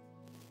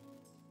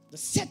 The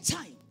set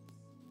time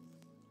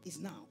is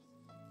now.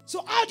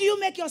 So how do you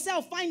make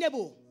yourself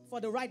findable for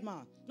the right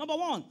man? Number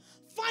one,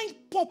 find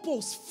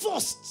purpose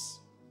first.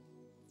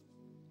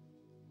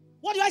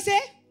 What do I say?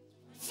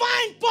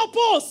 Find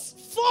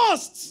purpose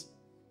first.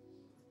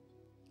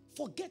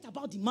 Forget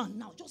about the man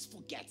now. Just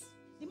forget.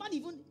 The man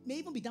may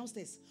even be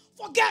downstairs.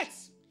 Forget.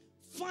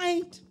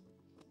 Find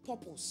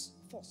purpose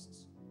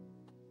first.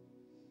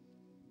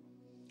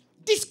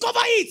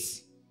 Discover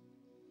it.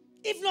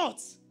 If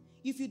not,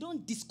 if you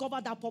don't discover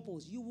that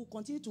purpose, you will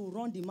continue to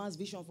run the man's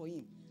vision for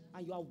him.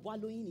 And you are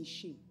wallowing in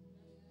shame.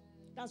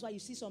 That's why you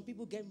see some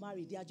people get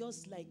married. They are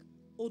just like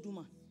old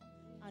woman.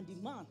 And the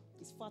man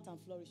is fat and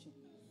flourishing.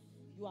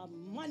 You are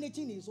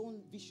managing his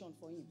own vision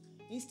for him.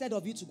 Instead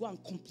of you to go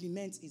and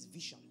compliment his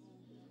vision.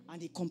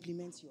 And he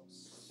compliments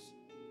yours.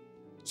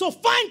 So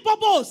find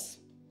purpose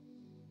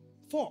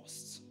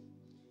first.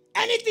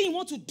 Anything you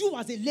want to do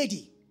as a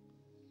lady,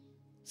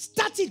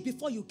 start it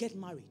before you get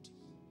married.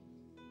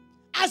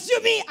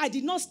 Assuming I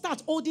did not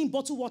start holding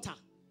bottled water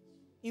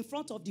in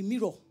front of the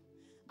mirror,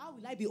 how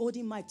will I be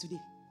holding mic today?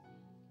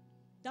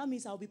 That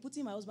means I'll be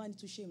putting my husband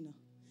to shame now.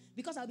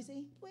 Because I'll be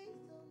saying, praise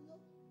the Lord.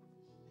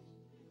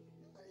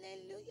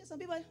 Hallelujah. Some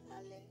people,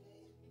 hallelujah.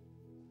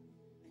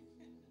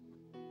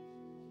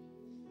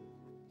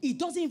 He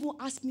doesn't even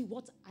ask me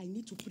what I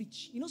need to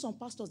preach. You know some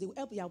pastors, they will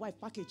help your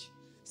wife package.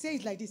 Say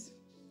it like this.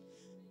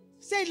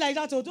 Say it like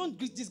that, or don't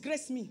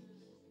disgrace me.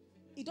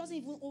 He doesn't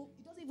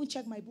even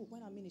check my book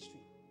when I'm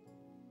ministering.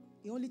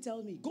 He only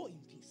tells me, go in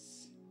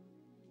peace.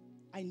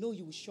 I know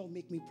you will sure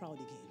make me proud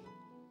again.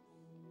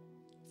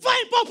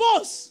 Find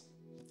purpose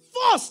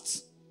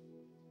first.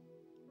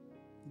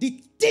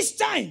 This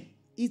time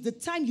is the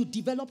time you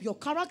develop your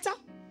character.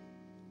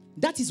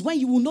 That is when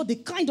you will know the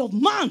kind of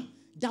man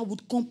that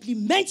would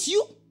compliment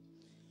you.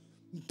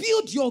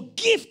 Build your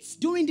gifts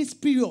during this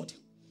period.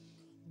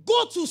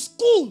 Go to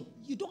school.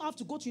 You don't have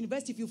to go to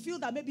university if you feel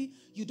that maybe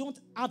you don't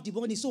have the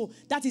money. So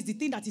that is the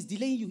thing that is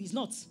delaying you. It's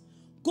not.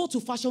 Go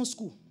to fashion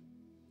school.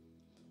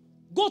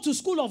 Go to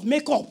school of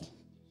makeup.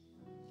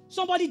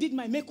 Somebody did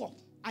my makeup.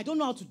 I don't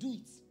know how to do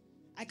it.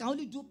 I can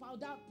only do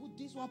powder, put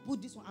this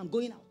one, I'm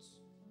going out.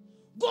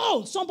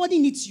 Go. Somebody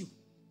needs you.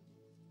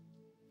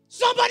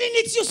 Somebody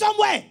needs you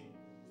somewhere.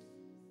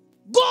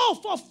 Go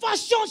for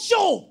fashion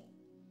show.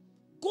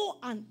 Go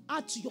and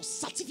add to your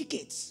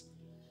certificates.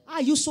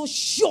 Are you so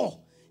sure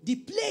the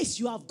place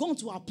you have gone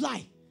to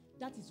apply,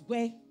 that is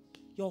where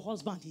your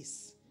husband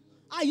is?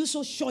 Are you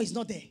so sure he's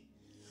not there?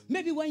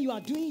 Maybe when you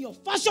are doing your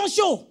fashion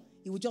show,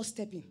 he will just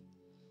step in.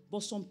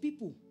 But some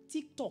people,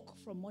 TikTok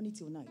from morning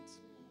till night.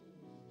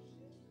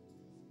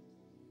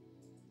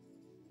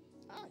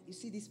 You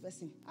see this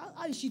person.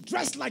 How is she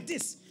dressed like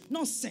this?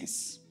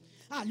 Nonsense.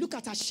 Look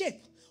at her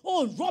shape.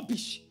 Oh,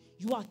 rubbish.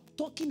 You are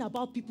talking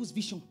about people's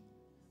vision.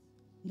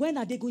 When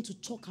are they going to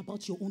talk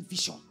about your own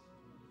vision?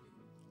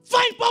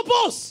 Find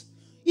purpose.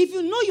 If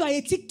you know you are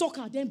a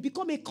TikToker, then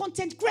become a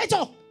content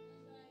creator.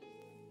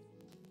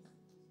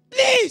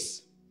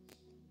 Please.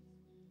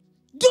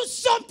 Do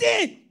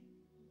something.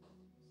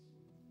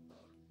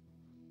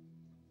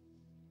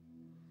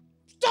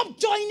 Stop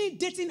joining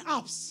dating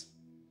apps.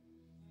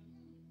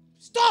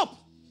 Stop.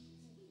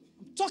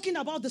 I'm talking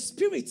about the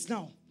spirits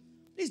now.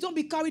 Please don't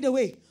be carried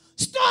away.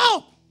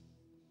 Stop.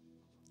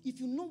 If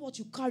you know what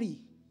you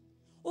carry,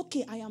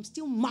 okay, I am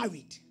still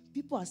married.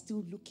 People are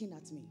still looking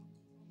at me.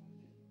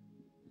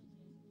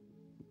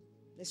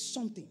 There's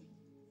something.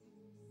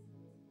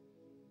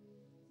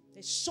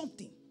 There's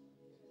something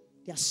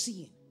they are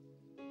seeing.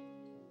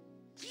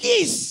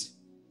 Please,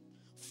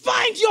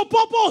 find your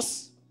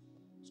purpose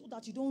so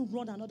that you don't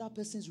run another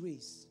person's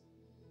race.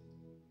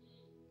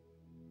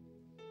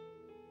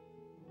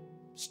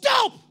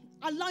 Stop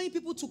allowing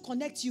people to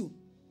connect you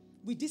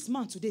with this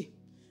man today.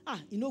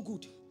 You know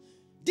good.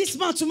 This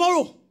man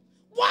tomorrow.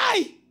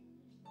 Why?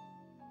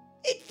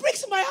 It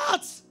breaks my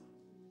heart.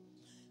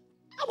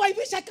 How I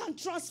wish I can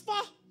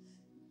transfer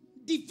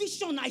the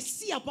vision I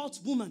see about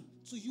woman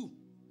to you.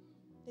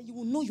 Then you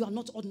will know you are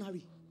not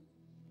ordinary.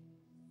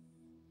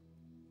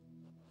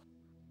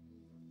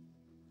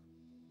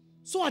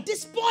 So at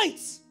this point,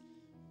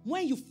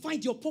 when you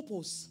find your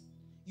purpose,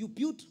 you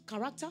build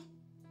character,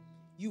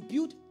 you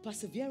build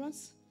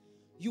perseverance,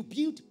 you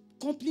build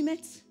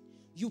compliments,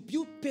 you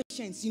build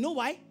patience. You know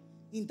why?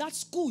 In that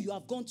school you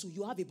have gone to,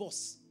 you have a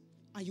boss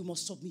and you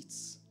must submit.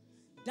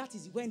 That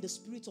is when the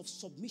spirit of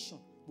submission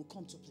will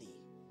come to play.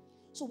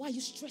 So why are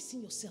you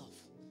stressing yourself?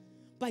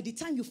 By the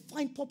time you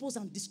find purpose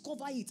and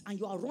discover it and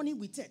you are running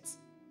with it,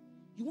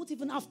 you won't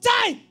even have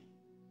time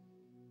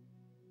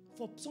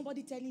for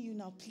somebody telling you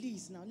now,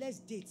 please, now let's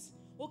date.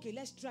 Okay,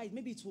 let's try it.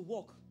 Maybe it will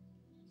work.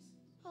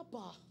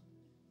 Abba.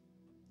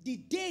 The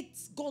date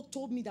God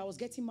told me that I was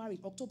getting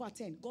married, October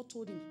 10, God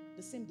told him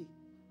the same day.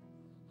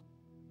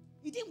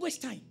 He didn't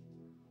waste time.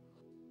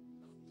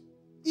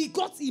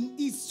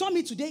 He saw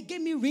me today,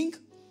 gave me a ring.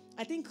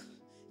 I think,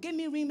 gave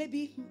me a ring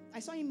maybe, I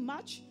saw him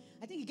March.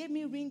 I think he gave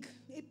me a ring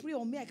April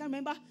or May. I can't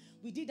remember.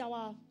 We did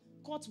our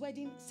court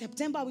wedding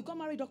September. We got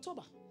married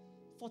October.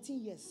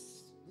 14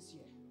 years this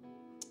year.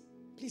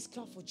 Please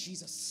clap for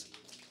Jesus.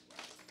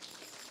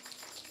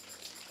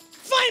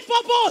 Find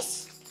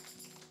purpose.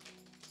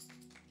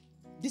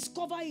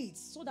 Discover it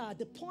so that at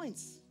the point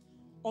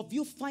of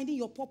you finding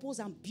your purpose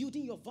and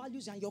building your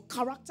values and your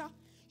character,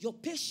 your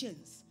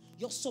patience,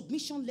 your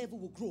submission level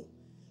will grow.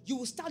 You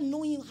will start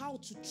knowing how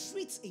to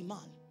treat a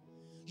man.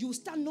 You will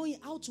start knowing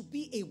how to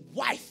be a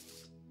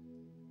wife.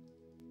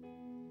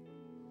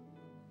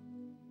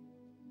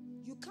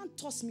 You can't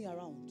toss me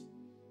around.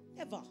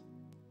 Ever.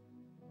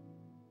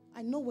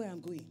 I know where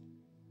I'm going.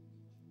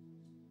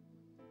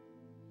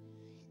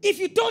 If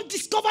you don't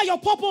discover your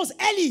purpose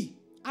early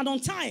and on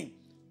time,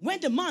 when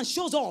the man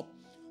shows up,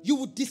 you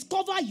will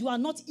discover you are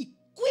not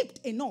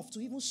equipped enough to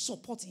even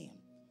support him.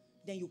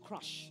 Then you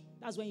crash.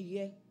 That's when you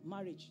hear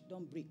marriage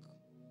don't break.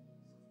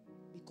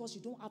 Because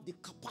you don't have the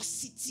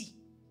capacity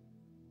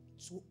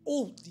to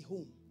hold the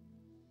home.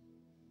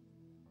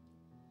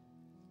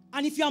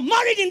 And if you are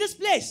married in this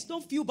place,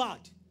 don't feel bad.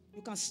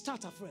 You can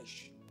start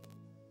afresh.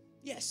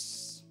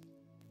 Yes.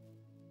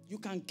 You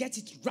can get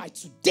it right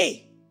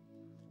today.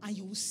 And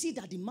you will see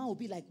that the man will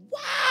be like,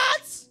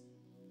 what?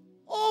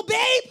 Oh,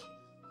 babe,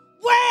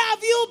 where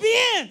have you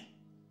been?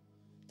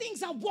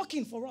 Things are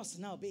working for us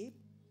now, babe.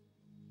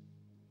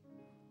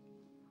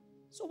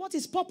 So what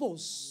is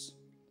purpose?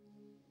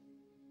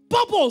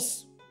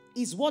 Purpose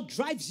is what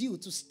drives you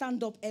to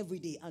stand up every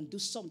day and do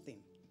something.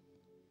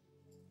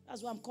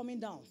 That's why I'm coming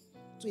down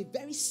to a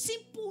very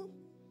simple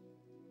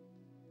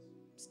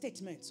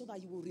statement so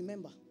that you will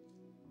remember.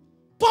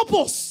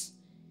 Purpose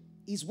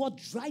is what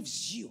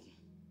drives you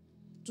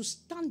to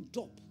stand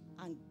up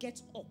and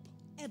get up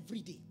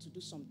every day to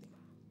do something.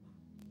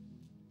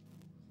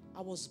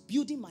 I was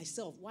building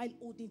myself while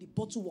holding the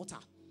bottled water.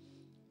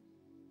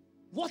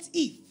 What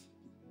if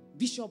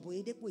Bishop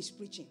Oyedepo is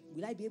preaching?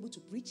 Will I be able to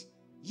preach?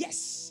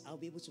 Yes, I'll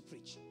be able to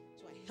preach.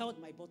 So I held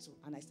my bottle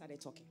and I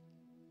started talking.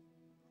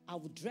 I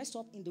would dress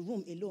up in the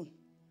room alone,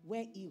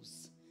 wear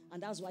heels.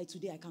 And that's why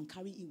today I can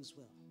carry heels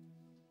well.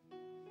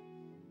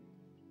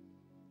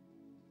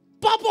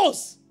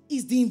 Purpose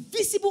is the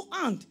invisible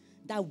hand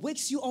that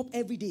wakes you up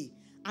every day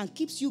and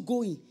keeps you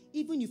going,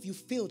 even if you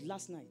failed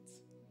last night.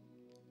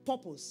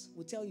 Purpose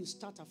will tell you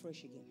start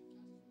afresh again.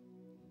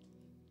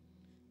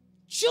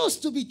 Choose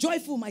to be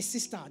joyful, my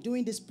sister,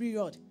 during this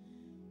period.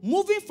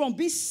 Moving from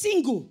being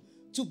single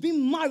to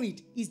being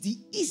married is the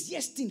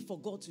easiest thing for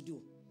God to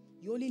do.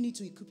 You only need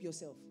to equip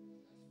yourself.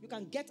 You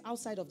can get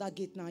outside of that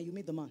gate now and you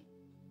meet the man.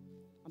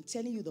 I'm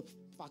telling you the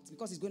fact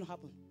because it's going to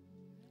happen.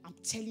 I'm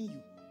telling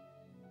you.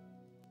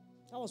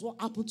 That was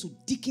what happened to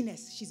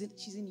Deaconess. She's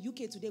in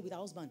UK today with her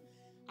husband.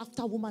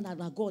 After woman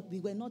and her God, we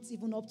were not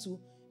even up to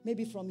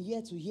maybe from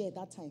year to year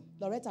that time.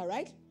 Loretta,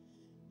 right?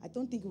 I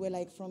don't think we were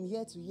like from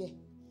year to year.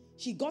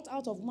 She got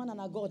out of woman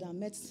and her God and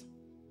met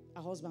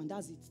her husband.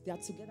 That's it. They are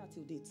together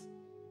till date.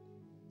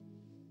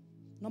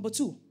 Number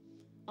 2,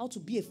 how to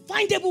be a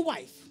findable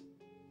wife.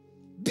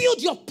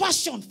 Build your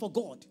passion for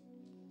God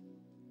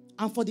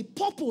and for the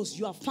purpose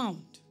you have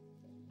found.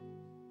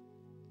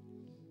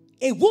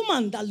 A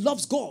woman that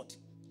loves God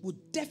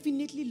would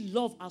definitely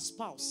love her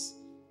spouse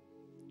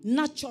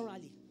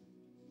naturally.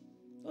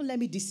 Don't let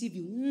me deceive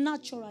you.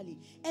 Naturally.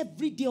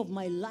 Every day of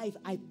my life,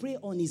 I pray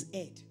on his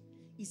head.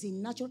 It's a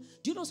natural.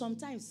 Do you know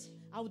sometimes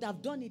I would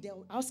have done it.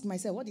 I'll ask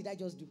myself, what did I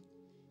just do?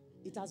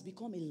 It has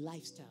become a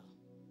lifestyle.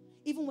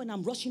 Even when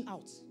I'm rushing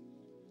out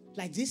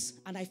like this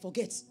and I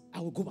forget, I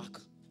will go back.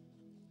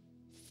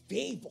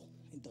 Favor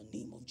in the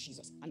name of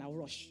Jesus. And I'll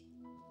rush.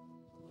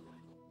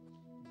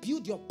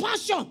 Build your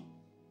passion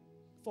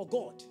for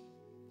God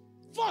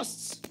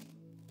first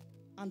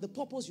and the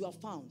purpose you have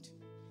found.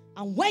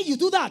 And when you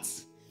do that,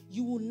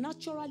 you will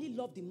naturally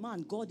love the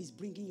man God is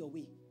bringing your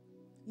way.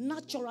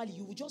 Naturally,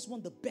 you will just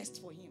want the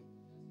best for him.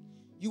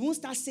 You won't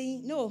start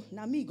saying, no,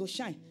 now me go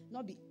shine.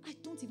 Not be, I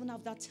don't even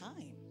have that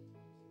time.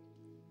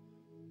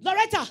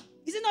 Loretta,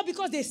 is it not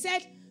because they said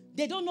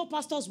they don't know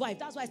pastor's wife?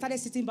 That's why I started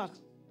sitting back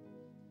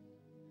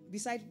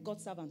beside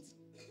God's servant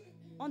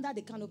under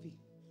the canopy.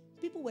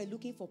 People were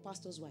looking for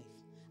pastor's wife.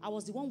 I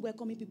was the one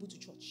welcoming people to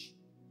church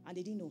and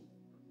they didn't know.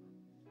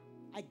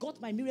 I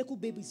got my miracle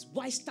babies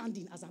while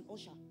standing as an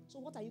usher. So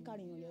what are you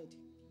carrying on your head?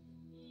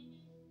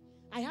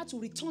 I had to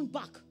return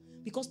back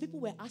because people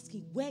were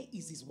asking, where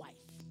is his wife?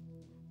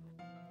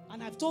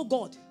 And I've told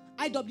God,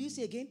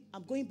 IWC again,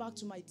 I'm going back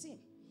to my team.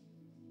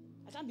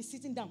 I can't be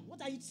sitting down.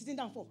 What are you sitting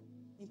down for?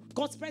 In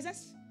God's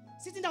presence?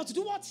 Sitting down to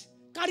do what?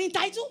 Carrying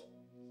title?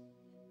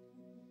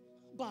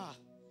 Bah.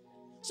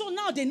 So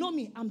now they know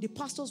me. I'm the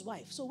pastor's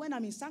wife. So when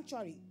I'm in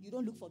sanctuary, you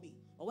don't look for me.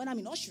 Or when I'm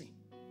in ushering.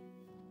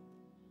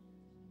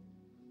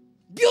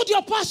 Build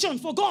your passion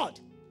for God.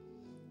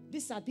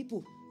 These are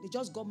people, they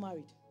just got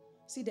married.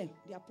 See them,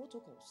 they are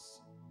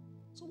protocols.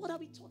 So what are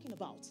we talking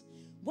about?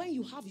 When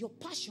you have your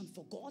passion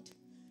for God,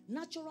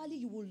 naturally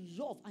you will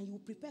love and you will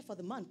prepare for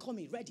the man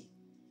coming ready.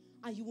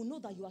 And you will know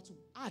that you are to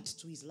add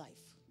to his life.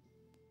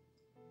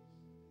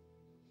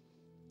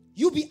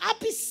 You'll be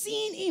happy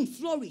seeing him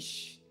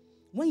flourish.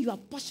 When you are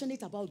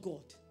passionate about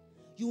God,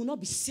 you will not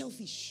be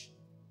selfish.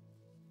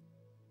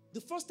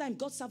 The first time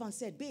God's servant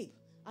said, babe,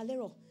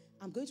 Alero,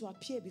 I'm going to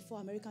appear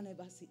before American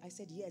Embassy. I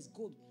said, yes,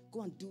 go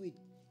and do it.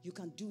 You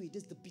can do it.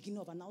 This is the beginning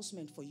of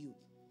announcement for you.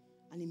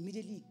 And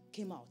immediately it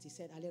came out. He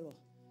said, Alero,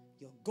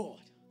 your God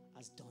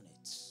has done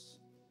it.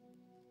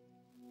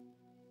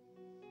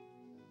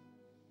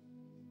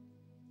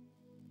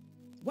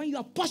 When you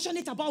are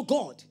passionate about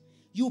God,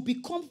 you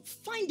become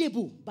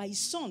findable by his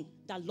son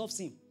that loves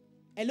him.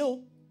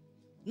 Hello?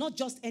 Not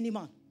just any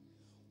man.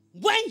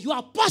 When you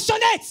are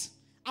passionate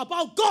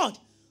about God,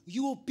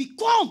 you will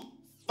become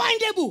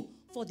findable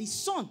for the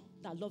son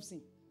that loves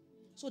him.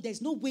 So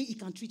there's no way he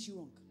can treat you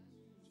wrong.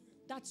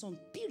 That's on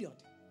period.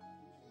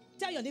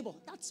 Tell your neighbor,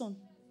 that's on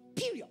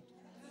period.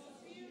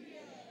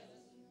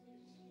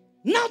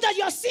 Now that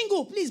you are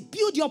single, please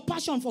build your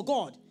passion for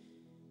God.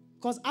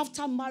 Because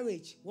after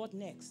marriage, what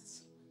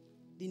next?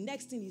 The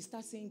next thing you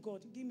start saying,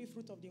 God, give me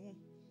fruit of the womb.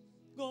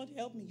 God,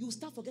 help me. You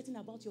start forgetting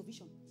about your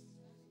vision.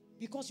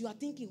 Because you are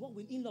thinking, what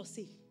will in-laws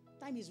say?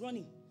 Time is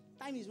running.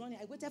 Time is running.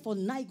 I waited for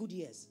 9 good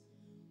years.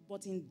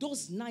 But in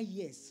those 9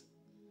 years,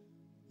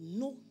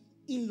 no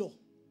in-law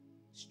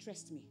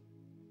stressed me.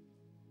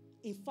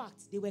 In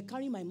fact, they were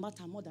carrying my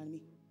matter more than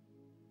me.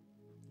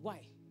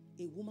 Why?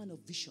 A woman of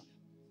vision.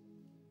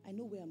 I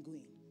know where I'm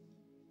going.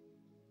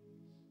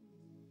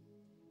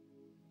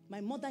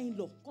 My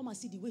mother-in-law, come and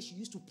see the way she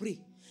used to pray.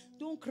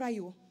 Don't cry,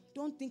 yo.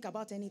 Don't think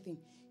about anything.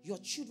 Your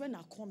children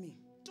are coming.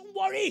 Don't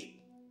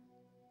worry.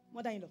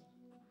 Mother-in-law.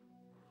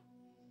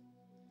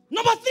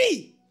 Number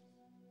 3.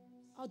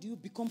 How do you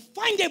become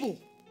findable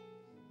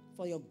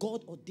for your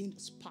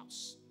God-ordained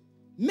spouse?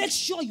 Make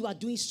sure you are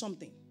doing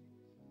something.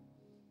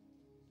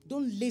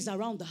 Don't laze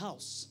around the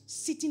house,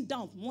 sitting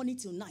down morning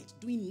till night,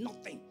 doing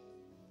nothing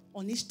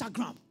on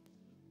Instagram.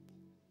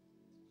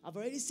 I've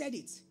already said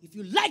it. If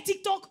you like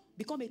TikTok,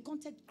 become a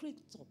content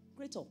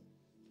creator.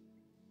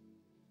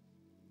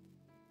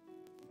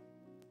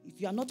 If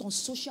you are not on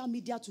social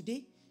media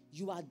today,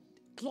 you are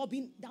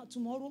clubbing down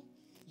tomorrow,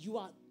 you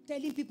are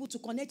telling people to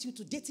connect you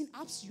to dating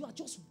apps, you are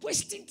just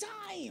wasting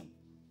time.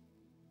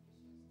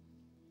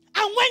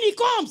 And when he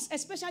comes,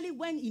 especially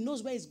when he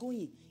knows where he's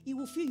going, he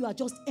will feel you are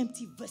just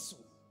empty vessel.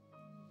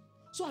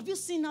 So have you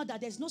seen now that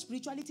there's no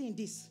spirituality in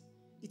this?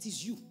 It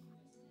is you.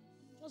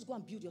 Just go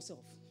and build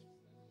yourself.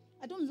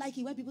 I don't like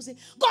it when people say,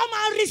 come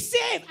and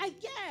receive. I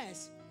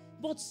guess.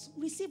 But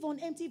receive on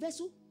empty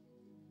vessel?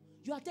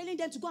 You are telling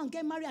them to go and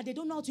get married and they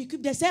don't know how to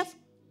equip themselves?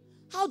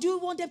 How do you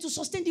want them to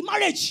sustain the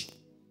marriage?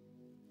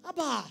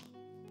 Abba.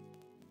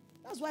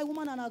 That's why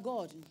woman and our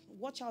God,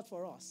 watch out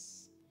for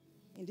us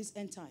in this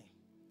end time.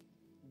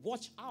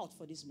 Watch out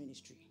for this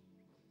ministry.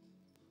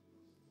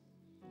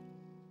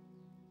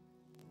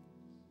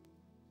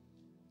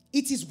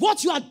 It is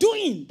what you are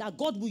doing that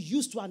God will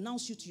use to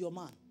announce you to your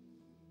man.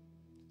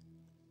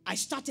 I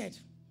started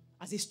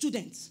as a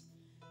student.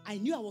 I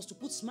knew I was to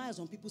put smiles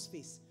on people's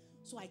face.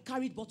 So I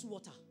carried bottled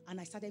water and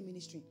I started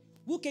ministering.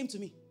 Who came to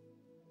me?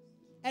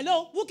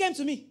 Hello? Who came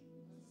to me?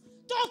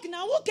 Talk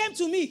now. Who came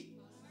to me?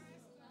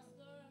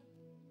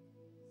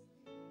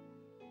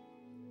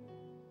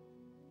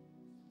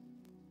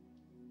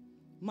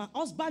 My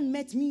husband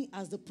met me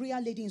as the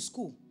prayer lady in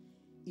school.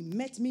 He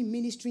met me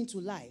ministering to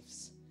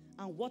lives.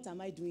 And what am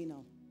I doing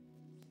now?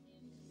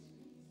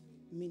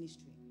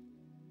 Ministry.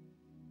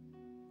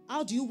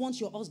 How do you want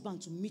your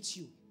husband to meet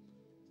you?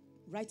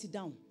 Write it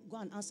down. Go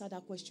and answer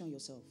that question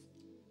yourself.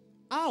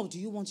 How do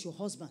you want your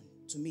husband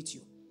to meet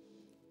you?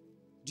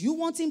 Do you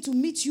want him to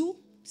meet you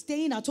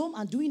staying at home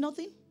and doing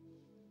nothing?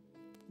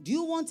 Do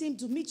you want him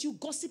to meet you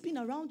gossiping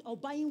around or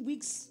buying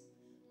wigs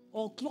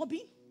or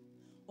clubbing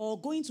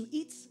or going to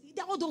eat?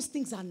 All those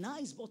things are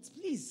nice, but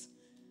please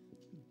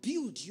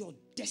build your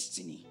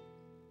destiny.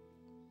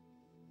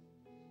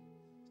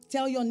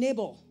 Tell your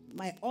neighbor,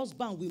 my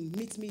husband will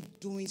meet me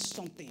doing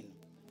something.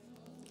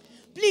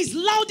 Please,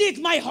 loud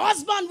it. My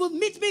husband will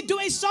meet me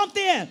doing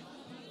something.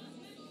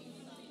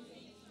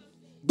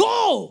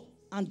 Go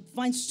and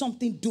find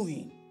something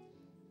doing.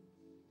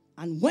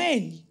 And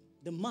when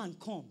the man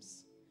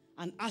comes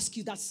and asks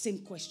you that same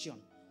question,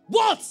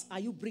 what are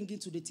you bringing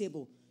to the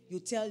table? You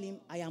tell him,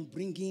 I am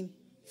bringing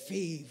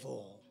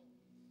favor.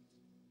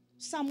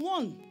 Psalm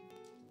 1,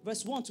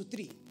 verse 1 to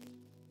 3.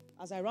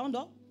 As I round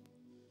up.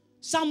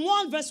 Psalm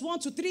 1, verse 1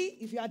 to 3.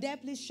 If you are there,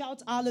 please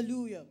shout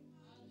hallelujah.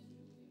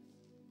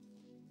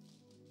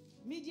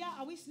 Media,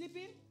 are we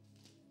sleeping?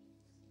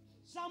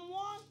 Psalm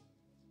 1.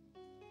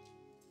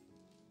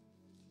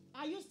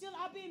 Are you still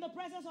happy in the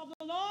presence of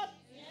the Lord?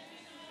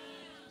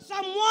 Yes.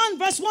 Psalm 1,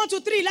 verse 1 to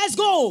 3. Let's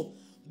go.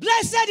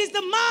 Blessed is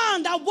the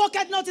man that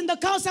walketh not in the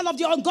counsel of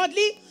the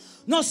ungodly,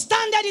 nor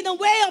standeth in the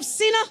way of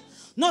sinner,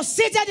 nor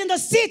sitteth in the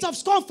seat of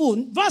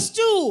scornful. Verse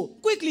 2,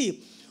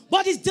 quickly.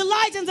 But his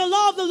delight in the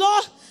law of the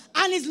Lord,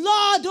 and his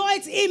law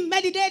doeth him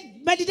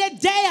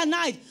meditate day and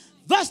night.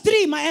 Verse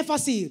 3, my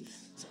emphasis.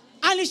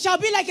 And it shall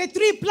be like a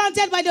tree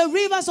planted by the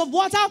rivers of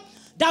water,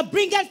 that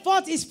bringeth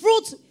forth his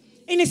fruit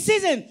in his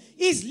season.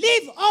 His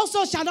leaf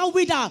also shall not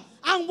wither.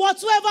 And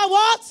whatsoever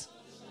what?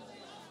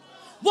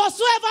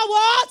 Whatsoever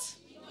what?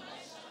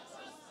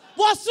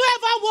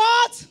 Whatsoever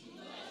what?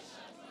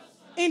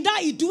 In that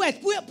he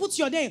doeth. Put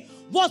your name.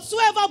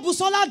 Whatsoever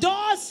Busola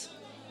does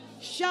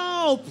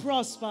shall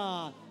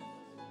prosper.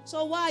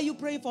 So why are you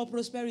praying for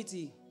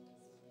prosperity?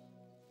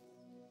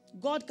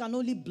 God can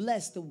only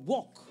bless the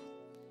work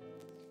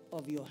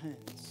of your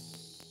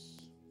hands.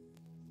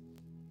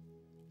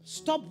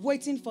 Stop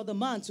waiting for the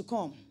man to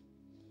come.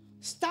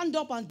 Stand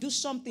up and do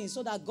something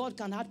so that God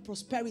can add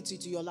prosperity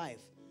to your life.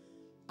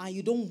 And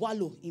you don't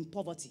wallow in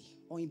poverty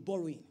or in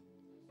borrowing.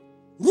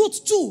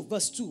 Ruth 2,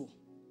 verse 2.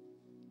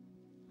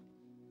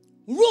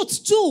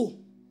 Ruth 2,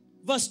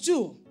 verse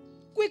 2.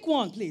 Quick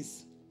one,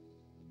 please.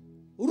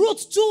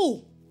 Ruth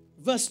 2,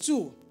 verse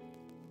 2.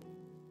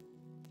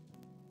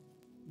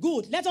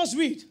 Good. Let us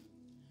read.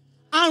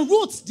 And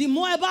Ruth, the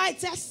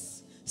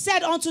Moabitess,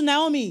 said unto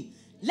Naomi,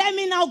 let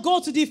me now go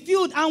to the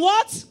field and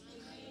what?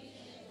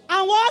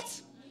 And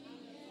what?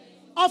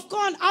 Of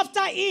corn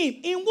after him.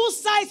 In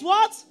whose size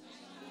what?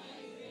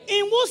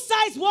 In whose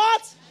size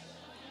what?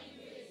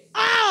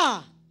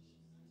 Ah!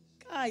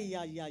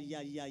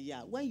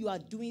 Yeah. When you are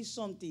doing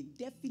something,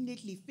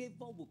 definitely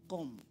favor will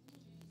come.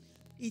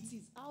 It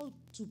is how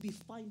to be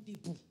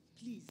findable.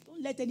 Please,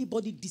 don't let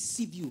anybody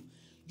deceive you.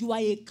 You are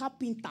a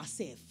carpenter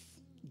self.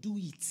 Do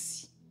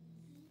it.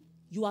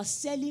 You are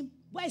selling.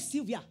 Where is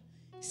Sylvia?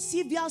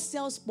 Sylvia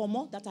sells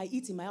pomo that I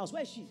eat in my house.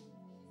 Where is she?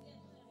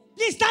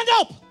 Please stand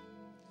up.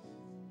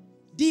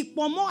 The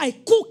pomo I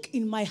cook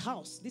in my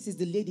house. This is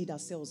the lady that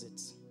sells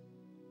it.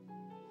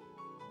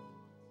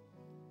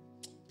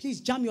 Please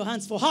jam your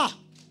hands for her.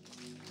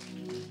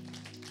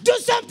 Do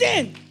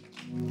something.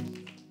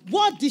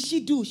 What did she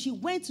do? She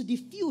went to the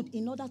field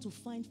in order to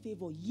find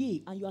favor.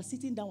 Yay. And you are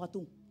sitting down at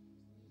home.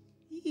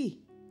 Yay.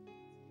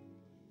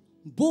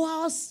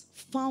 Boaz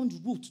found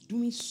Ruth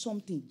doing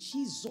something.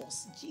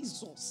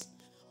 Jesus.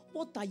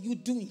 What are you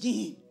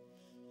doing?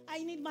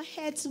 I need my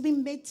hair to be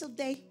made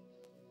today.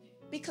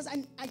 Because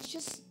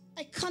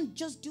I can't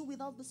just do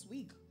without this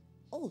wig.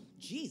 Oh,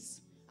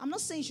 jeez. I'm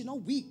not saying you're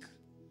not wig.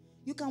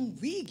 You can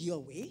wig your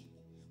way,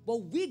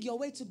 but wig your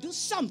way to do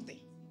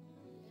something.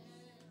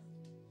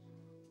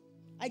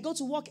 I go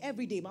to work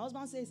every day. My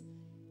husband says,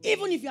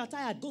 even if you are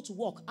tired, go to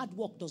work. Hard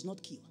work does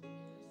not kill.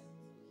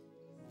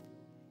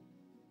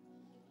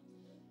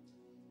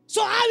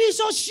 So are you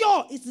so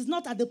sure it is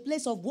not at the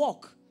place of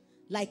work,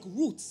 like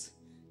Ruth,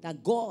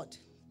 that God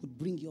would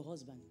bring your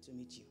husband to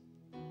meet you?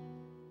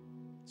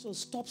 So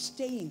stop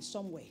staying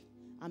somewhere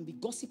and be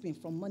gossiping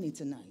from morning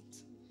to night.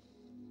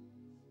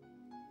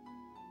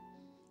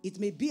 It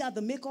may be at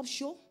the makeup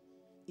show.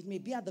 It may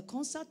be at the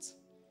concert.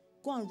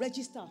 Go and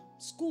register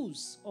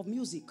schools of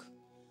music.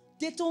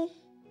 Dayton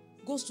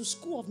goes to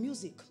school of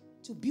music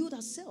to build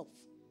herself.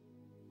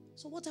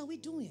 So what are we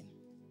doing?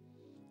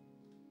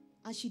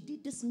 And she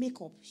did this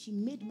makeup. She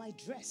made my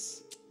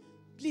dress.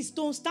 Please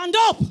don't stand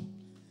up.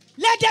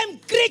 Let them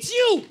greet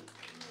you.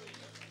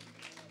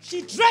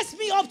 She dressed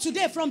me up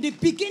today from the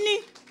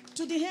beginning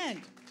to the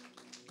end.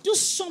 Do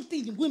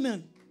something,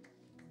 women.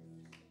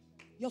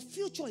 Your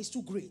future is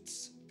too great.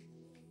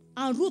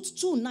 And Ruth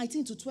 2,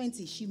 19 to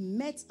 20, she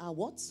met her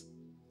what?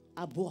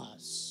 Her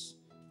Boaz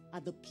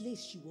at the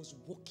place she was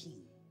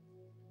working.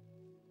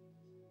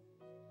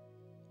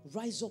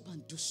 Rise up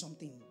and do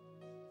something,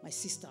 my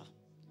sister.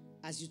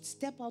 As you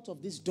step out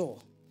of this door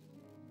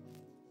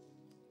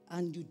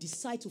and you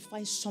decide to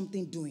find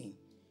something doing,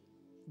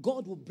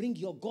 God will bring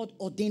your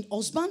God-ordained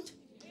husband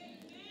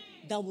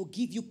that will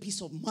give you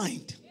peace of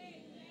mind.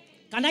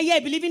 Can I hear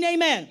a believing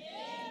amen?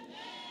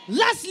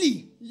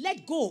 Lastly,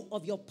 let go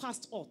of your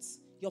past hurts,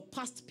 your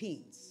past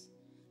pains.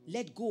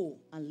 Let go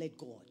and let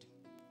God.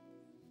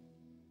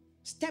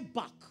 Step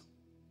back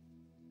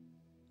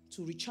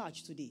to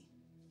recharge today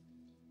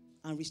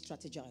and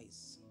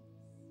re-strategize.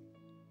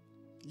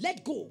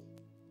 Let go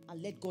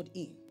and let God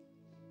in.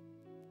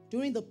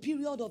 During the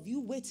period of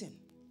you waiting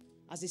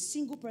as a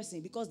single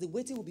person, because the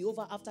waiting will be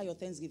over after your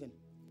Thanksgiving.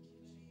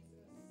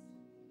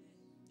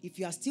 If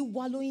you are still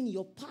wallowing in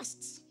your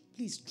past,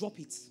 please drop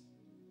it.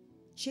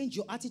 Change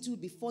your attitude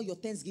before your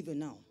Thanksgiving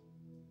now.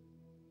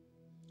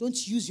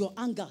 Don't use your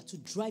anger to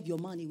drive your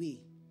man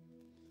away.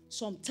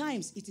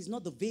 Sometimes it is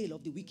not the veil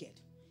of the wicked.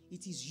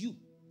 It is you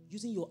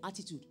using your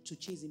attitude to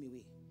chase him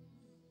away.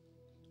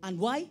 And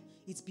why?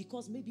 It's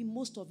because maybe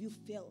most of you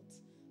felt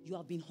you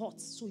have been hurt.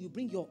 So you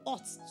bring your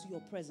hurt to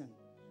your present.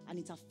 And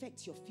it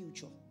affects your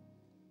future.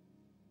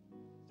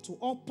 To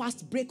all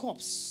past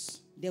breakups,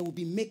 there will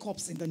be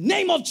makeups in the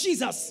name of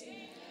Jesus.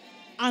 Amen.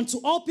 And to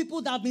all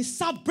people that have been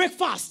served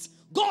breakfast,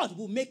 God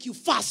will make you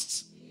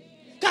fast.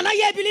 Amen. Can I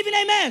hear believe in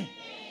amen? Amen?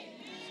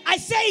 I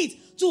say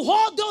it to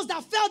all those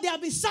that felt they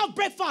have been served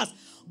breakfast.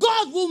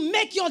 God will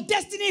make your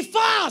destiny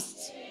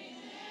fast. Amen.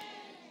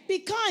 Be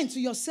kind to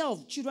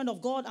yourself, children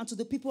of God, and to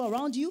the people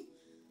around you.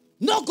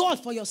 Know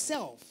God for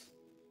yourself.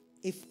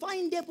 A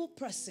findable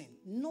person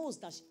knows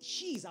that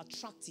she is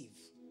attractive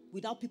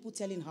without people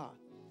telling her.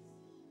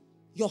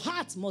 Your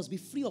heart must be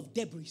free of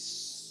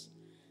debris.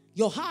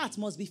 Your heart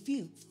must be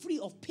free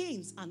of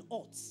pains and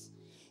hurts.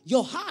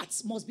 Your heart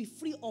must be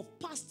free of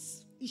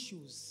past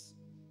issues.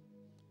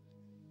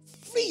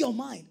 Free your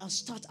mind and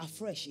start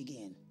afresh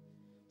again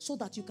so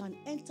that you can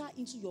enter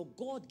into your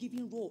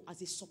God-given role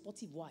as a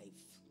supportive wife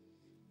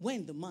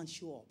when the man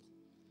show up.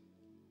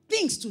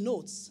 Things to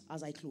note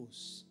as I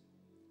close.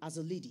 As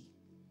a lady.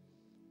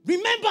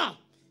 Remember,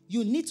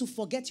 you need to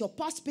forget your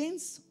past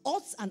pains,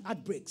 hurts, and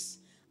heartbreaks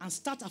and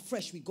start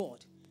afresh with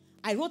God.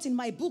 I wrote in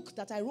my book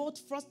that I wrote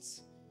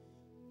first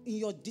in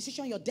your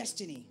decision, your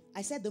destiny.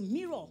 I said the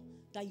mirror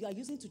that you are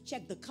using to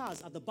check the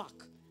cars at the back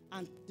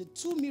and the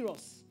two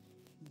mirrors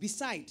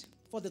beside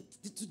for the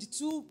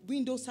two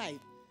window side,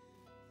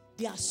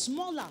 they are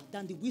smaller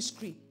than the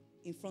windscreen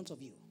in front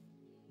of you.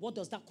 What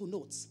does that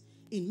connote?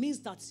 It means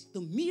that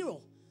the mirror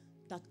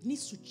that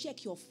needs to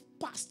check your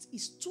past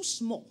is too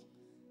small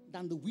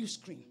than the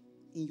windscreen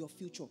in your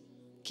future.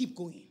 Keep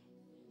going.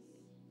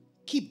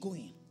 Keep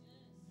going.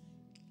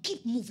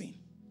 Keep moving.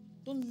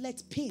 Don't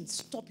let pain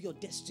stop your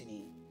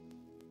destiny.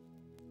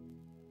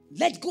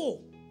 Let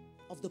go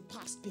of the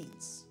past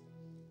pains.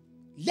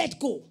 Let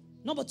go.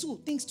 Number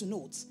 2, things to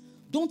note.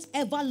 Don't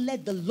ever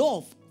let the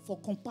love for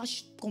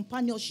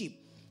companionship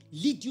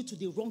lead you to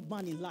the wrong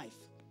man in life.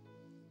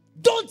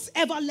 Don't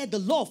ever let the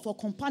love for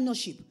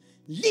companionship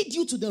lead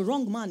you to the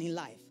wrong man in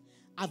life.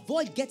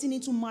 Avoid getting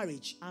into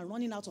marriage and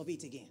running out of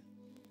it again.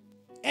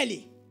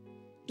 Early.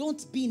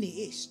 Don't be in a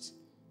haste.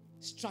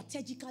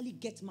 Strategically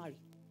get married.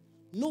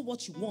 Know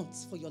what you want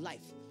for your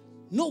life.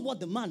 Know what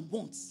the man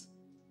wants.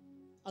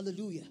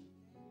 Hallelujah.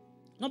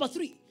 Number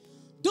 3.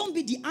 Don't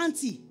be the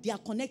auntie they are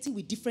connecting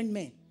with different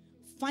men.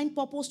 Find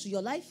purpose to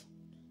your life.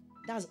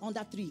 That's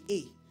under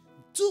 3A.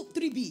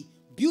 3B.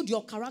 Build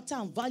your character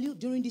and value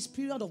during this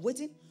period of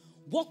waiting.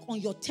 Work on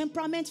your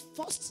temperament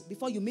first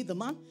before you meet the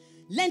man.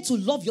 Learn to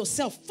love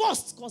yourself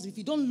first, because if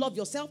you don't love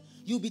yourself,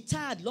 you'll be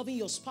tired loving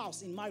your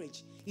spouse in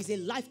marriage. It's a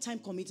lifetime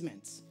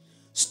commitment.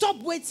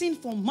 Stop waiting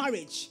for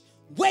marriage.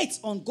 Wait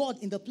on God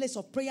in the place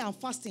of prayer and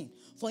fasting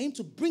for him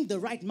to bring the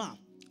right man.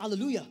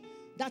 Hallelujah.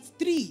 That's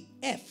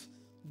 3F.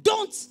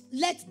 Don't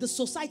let the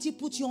society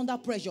put you under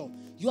pressure.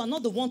 You are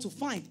not the one to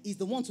find. It's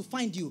the one to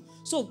find you.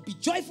 So be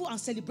joyful and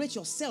celebrate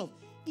yourself.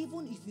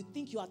 Even if you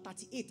think you are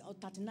 38 or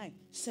 39,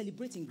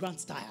 celebrate in grand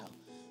style.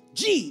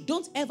 G,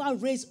 don't ever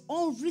raise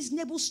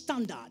unreasonable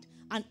standard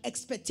and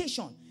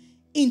expectation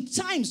in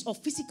times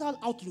of physical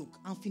outlook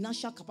and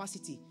financial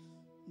capacity.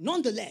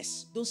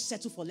 Nonetheless, don't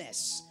settle for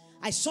less.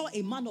 I saw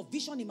a man of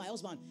vision in my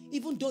husband.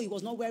 Even though he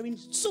was not wearing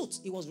suit,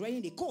 he was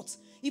wearing a coat.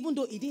 Even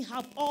though he didn't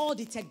have all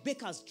the Tech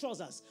Baker's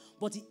trousers,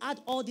 but he had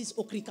all these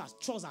Okrika's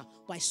trousers.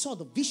 But I saw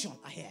the vision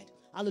ahead.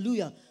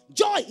 Hallelujah.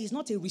 Joy is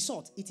not a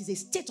result. It is a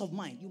state of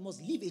mind. You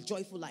must live a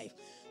joyful life.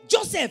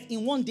 Joseph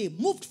in one day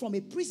moved from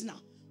a prisoner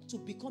to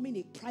becoming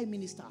a prime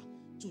minister.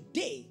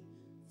 Today,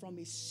 from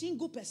a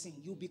single person,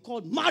 you'll be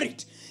called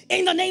married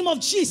in the name of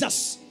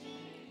Jesus.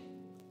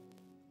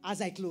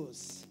 As I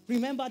close,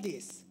 remember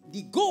this.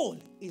 The goal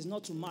is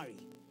not to marry.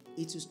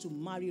 It is to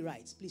marry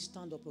right. Please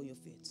stand up on your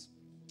feet.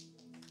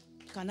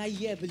 Can I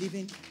hear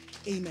believing?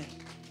 Amen.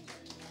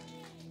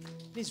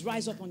 Please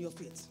rise up on your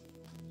feet.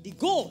 The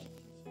goal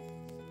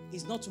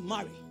is not to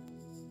marry.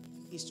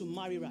 It's to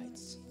marry right.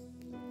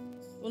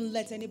 Don't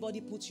let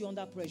anybody put you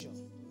under pressure.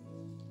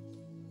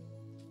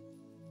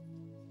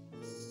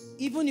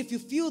 Even if you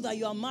feel that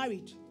you are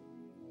married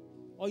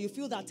or you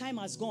feel that time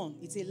has gone,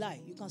 it's a lie.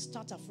 You can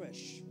start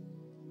afresh.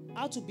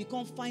 How to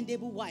become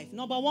findable wife.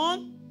 Number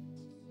 1,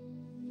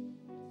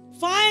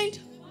 find.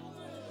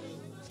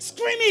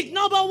 Scream it.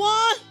 Number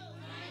 1,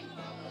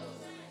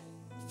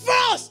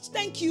 first.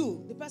 Thank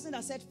you. The person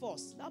that said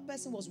first. That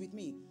person was with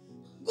me.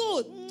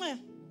 Good.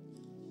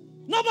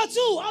 Number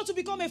 2, how to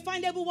become a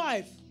findable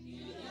wife.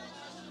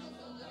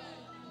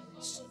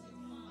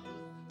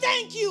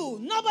 Thank you.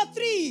 Number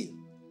 3.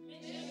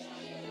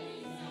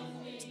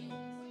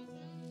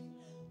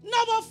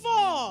 Number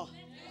 4.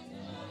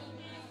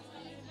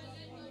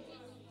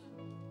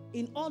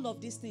 In all of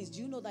these things,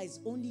 do you know that it's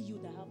only you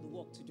that have the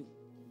work to do?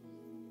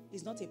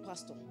 It's not a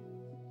pastor.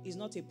 It's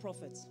not a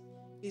prophet.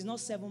 It's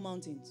not 7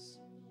 mountains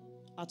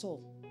at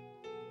all.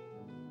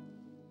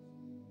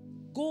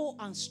 Go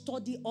and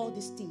study all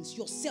these things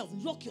yourself.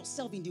 Lock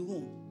yourself in the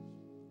room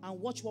and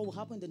watch what will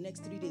happen the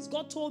next 3 days.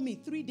 God told me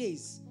 3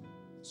 days.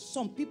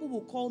 Some people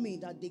will call me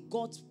that they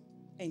got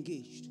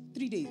engaged.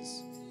 3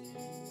 days.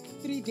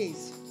 3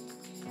 days.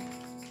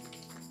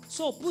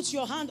 So put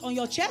your hand on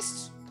your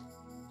chest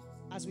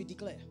as we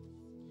declare.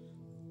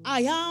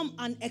 I am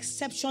an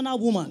exceptional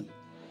woman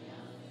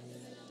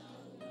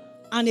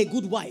and a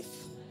good wife.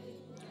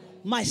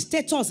 My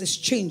status is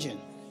changing.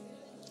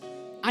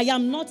 I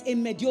am not a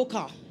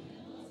mediocre,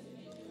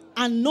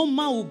 and no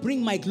man will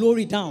bring my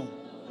glory down.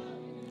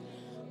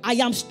 I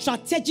am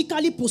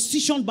strategically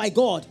positioned by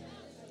God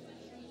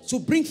to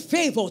bring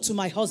favor to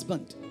my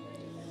husband.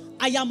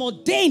 I am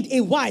ordained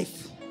a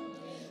wife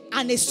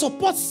and a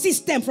support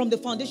system from the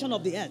foundation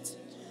of the earth.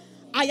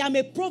 I am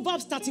a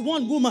Proverbs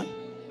 31 woman.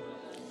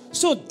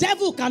 So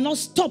devil cannot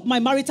stop my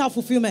marital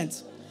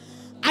fulfillment.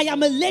 I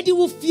am a lady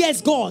who fears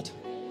God.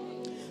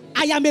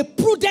 I am a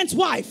prudent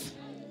wife.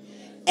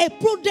 A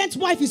prudent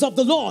wife is of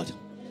the Lord.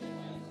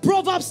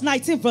 Proverbs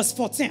 19 verse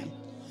 14.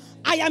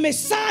 I am a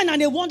sign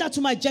and a wonder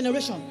to my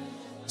generation.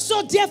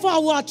 So therefore I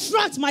will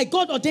attract my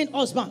God-ordained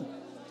husband.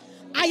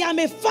 I am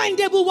a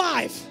findable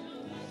wife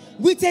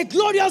with a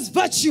glorious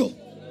virtue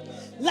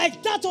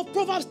like that of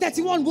Proverbs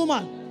 31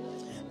 woman.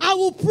 I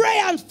will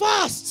pray and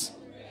fast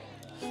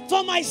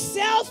for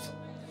myself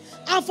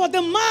and for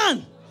the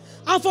man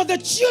and for the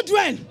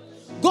children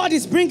God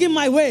is bringing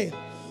my way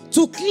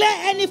to clear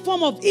any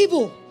form of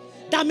evil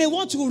that may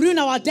want to ruin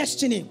our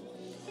destiny.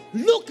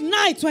 Luke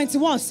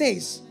 9:21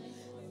 says,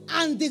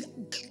 and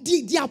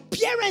the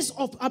appearance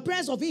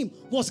of him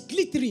was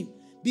glittering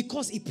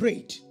because he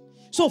prayed.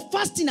 So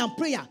fasting and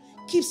prayer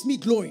keeps me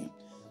glowing.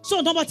 So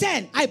number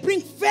 10, I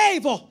bring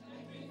favor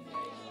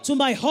to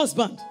my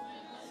husband,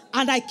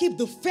 and I keep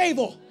the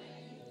favor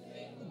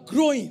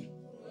growing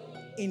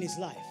in his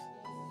life.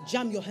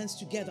 Jam your hands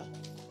together.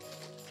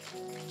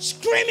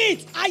 Scream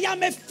it. I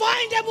am a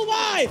findable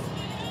wife.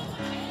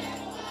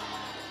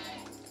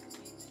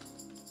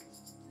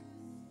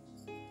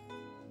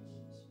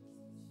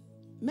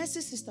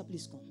 Mercy sister,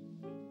 please come.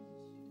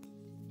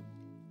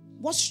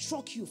 What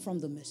struck you from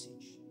the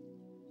message?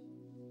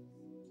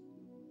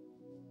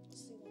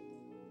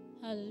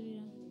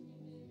 Hallelujah.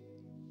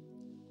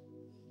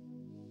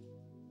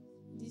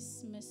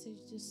 This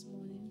message this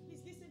morning.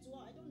 Please listen to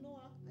her. I don't know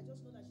her. I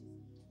just know that she's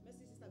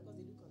Mercy sister because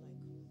they look alike.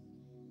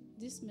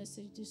 This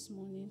message this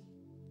morning.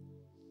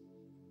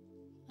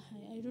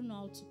 I don't know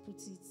how to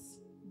put it,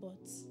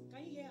 but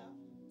Can you hear her?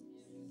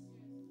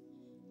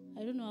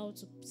 I don't know how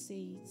to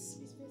say it. Please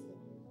face them.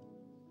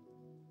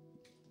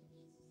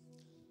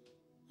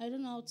 I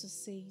don't know how to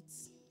say it,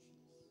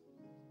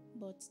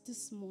 but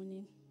this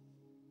morning,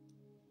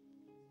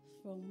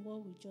 from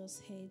what we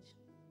just heard,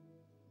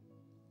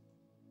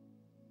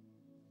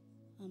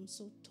 I'm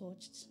so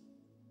touched,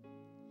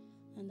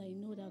 and I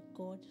know that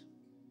God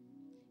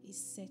is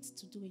set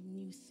to do a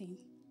new thing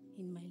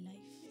in my life.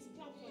 Please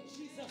clap for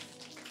Jesus.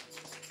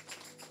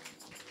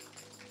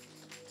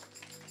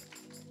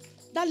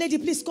 That lady,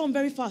 please come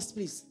very fast,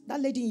 please.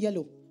 That lady in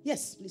yellow.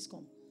 Yes, please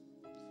come.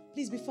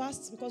 Please be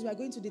fast because we are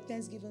going to the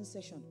Thanksgiving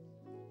session.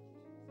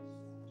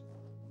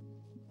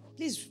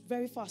 Please,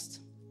 very fast.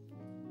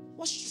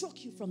 What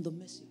struck you from the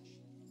message?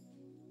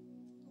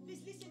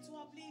 Please listen to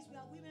her, please. We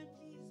are women,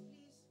 please.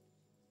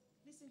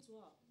 Listen to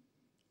her.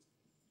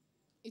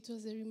 It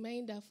was a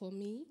reminder for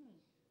me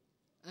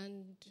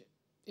and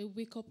a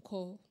wake-up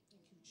call.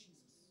 Thank you,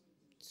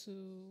 Jesus.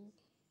 To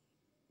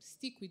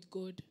stick with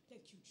God.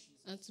 Thank you, Jesus.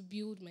 And to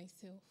build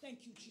myself.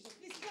 Thank you, Jesus.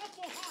 Please clap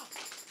for her.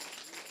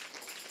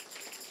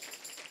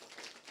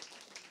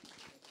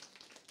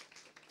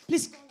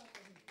 Please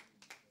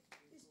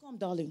come,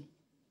 darling.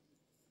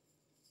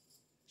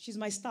 She's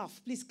my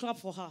staff. Please clap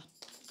for her.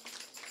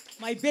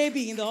 My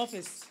baby in the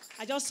office.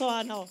 I just saw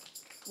her now.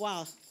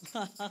 Wow.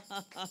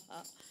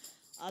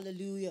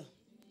 Hallelujah.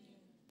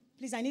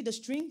 Please, I need the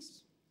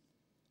strings.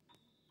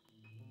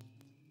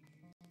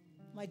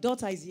 My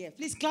daughter is here.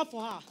 Please clap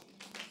for her.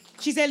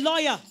 She's a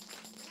lawyer.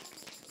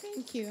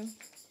 Thank you.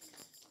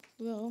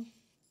 Well,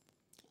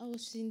 I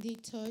was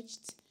indeed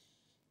touched.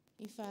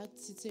 In fact,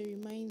 it's a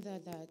reminder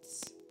that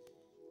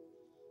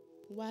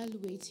while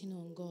waiting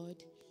on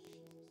God,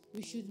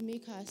 we should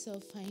make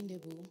ourselves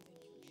findable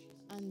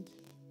and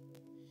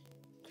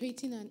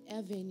creating an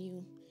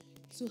avenue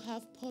to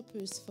have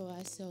purpose for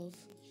ourselves.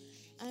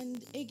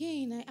 And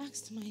again, I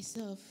asked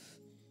myself,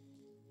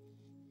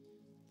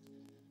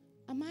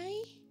 am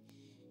I,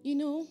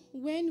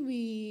 when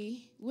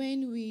we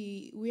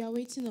are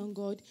waiting on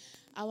God,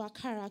 our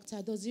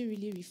character, does it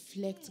really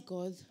reflect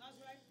God?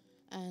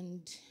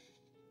 And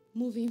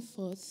moving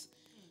forth,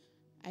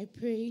 I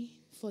pray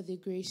for the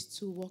grace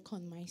to work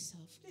on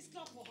myself. Please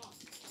clap for her.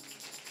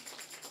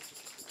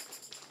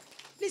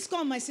 Please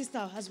come, my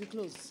sister, as we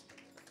close.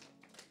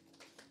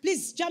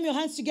 Please jam your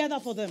hands together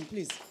for them,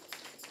 please.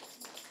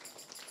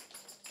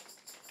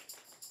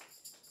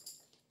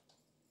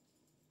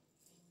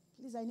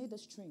 Please, I need the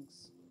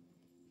strings.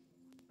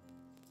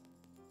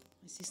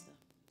 My sister.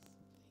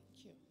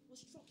 Thank you. What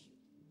struck you?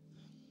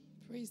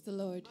 Praise the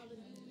Lord.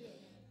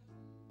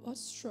 What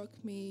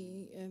struck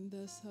me in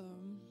this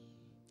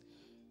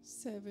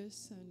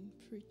service and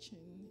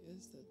preaching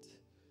is that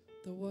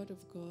the Word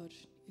of God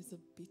is a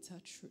bitter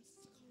truth.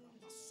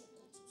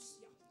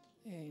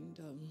 And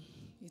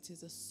it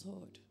is a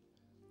sword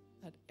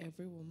that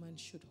every woman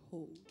should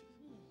hold.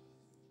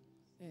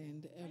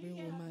 And every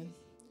woman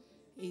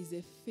is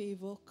a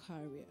favor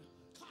carrier.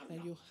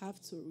 And you have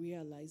to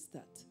realize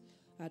that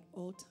at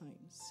all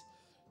times.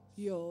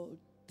 Your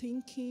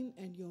thinking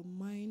and your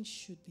mind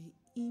should be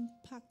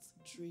impact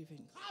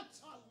driven.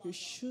 You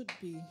should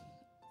be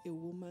a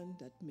woman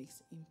that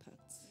makes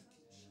impact.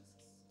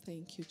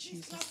 Thank you,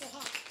 Jesus.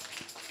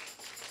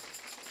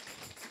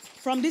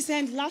 From this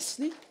end,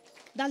 lastly,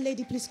 that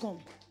lady, please come.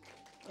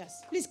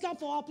 Yes. Please clap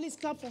for her. Please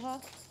clap for her.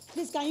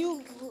 Please, can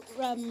you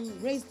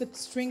raise the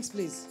strings,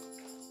 please?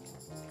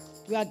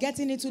 We are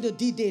getting into the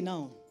D-Day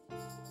now.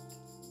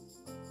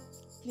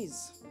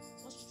 Please.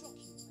 What struck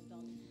you, my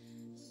darling?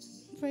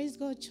 Praise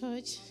God,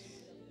 church.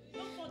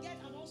 Don't forget,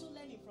 I'm also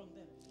learning from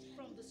them,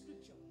 from the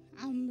scripture.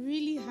 I'm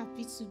really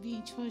happy to be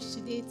in church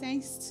today.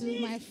 Thanks to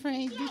my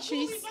friend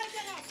Beatrice.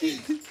 The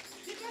person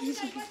that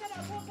invited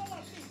her, come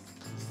forward,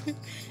 please.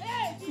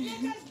 Hey, the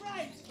latest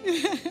bride.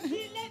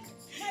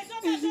 My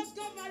daughter just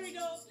got married,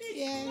 though. Please,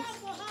 Yes. clap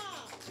for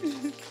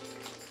her.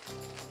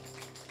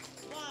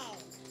 Wow.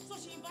 So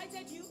she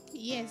invited you?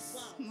 Yes.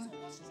 Wow. So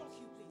what struck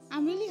you, please?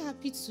 I'm really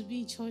happy to be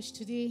in church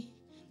today.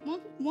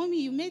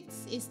 Mommy, you made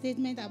a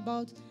statement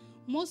about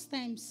most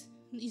times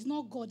it's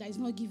not God that is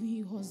not giving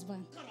you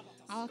husband.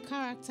 Our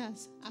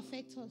characters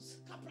affect us.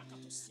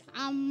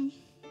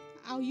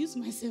 I'll use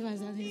myself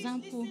as an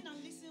example. Listen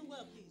and listen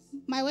well,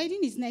 please. My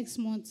wedding is next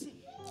month.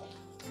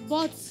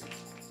 But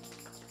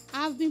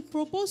I've been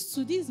proposed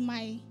to. This is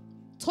my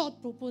third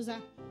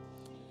proposal.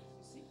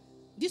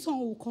 This one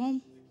will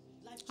come.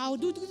 I'll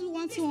do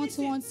one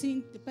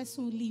thing. The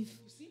person will leave.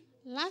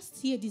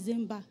 Last year,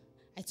 December,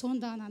 I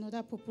turned down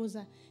another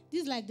proposal.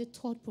 This is like the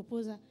third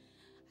proposal.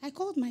 I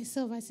called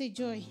myself. I said,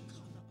 Joy,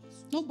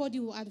 nobody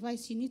will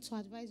advise you. You need to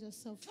advise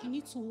yourself. You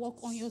need to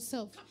work on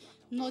yourself,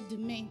 not the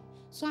men.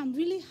 So I'm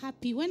really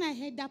happy. When I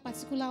heard that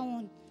particular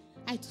one,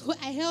 I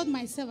held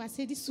myself. I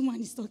said, this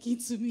woman is talking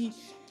to me.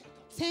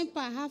 Temper,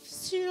 I have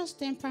serious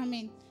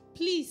temperament.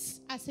 Please,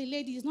 as a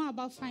lady, it's not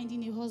about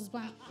finding a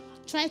husband.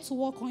 Try to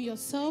work on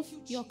yourself,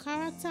 your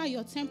character,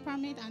 your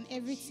temperament, and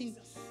everything.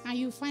 And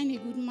you'll find a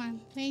good man.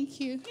 Thank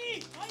you.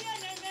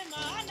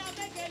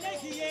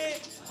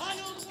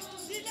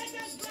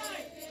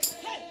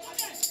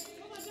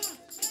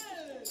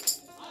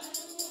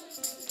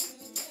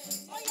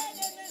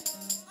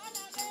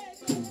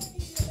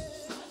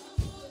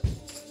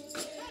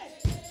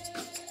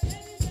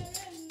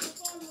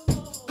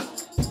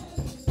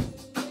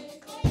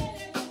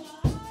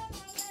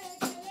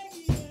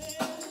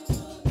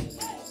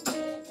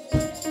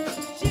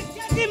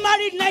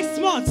 Married next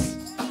month.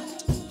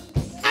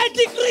 I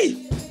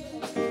decree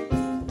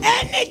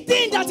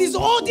anything that is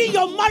holding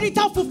your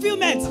marital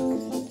fulfillment,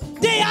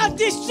 they are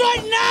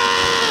destroyed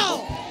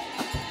now.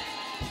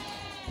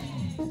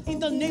 In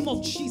the name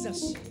of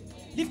Jesus,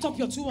 lift up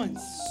your two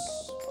hands.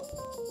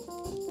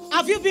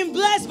 Have you been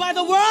blessed by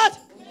the word?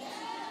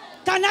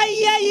 Can I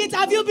hear it?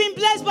 Have you been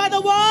blessed by the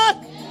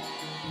word?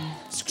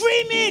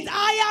 Scream it,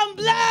 I am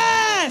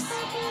blessed.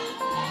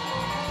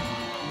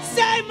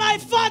 Say, my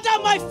Father,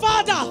 my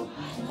Father.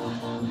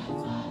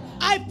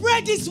 I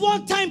pray this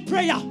one-time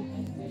prayer.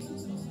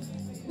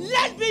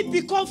 Let me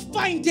become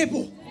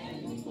findable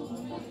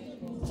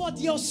for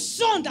your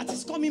son that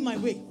is coming my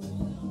way.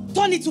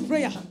 Turn it to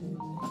prayer.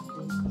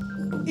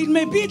 It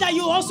may be that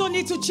you also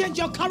need to change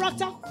your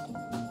character.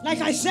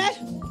 Like I said,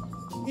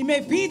 it may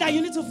be that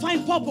you need to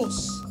find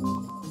purpose.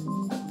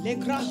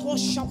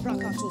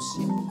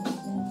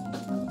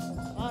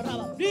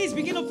 Please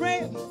begin to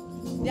pray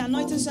the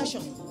anointing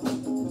session.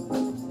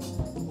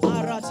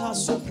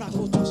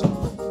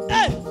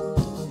 Hey!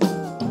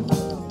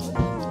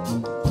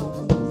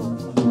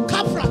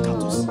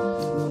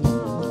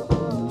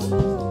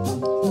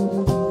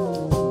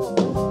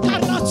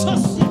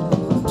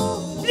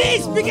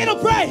 Please begin to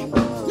pray.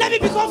 Let me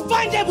become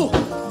findable.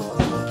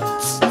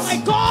 My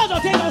God,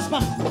 ordained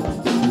husband.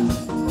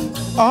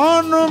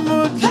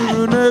 Anum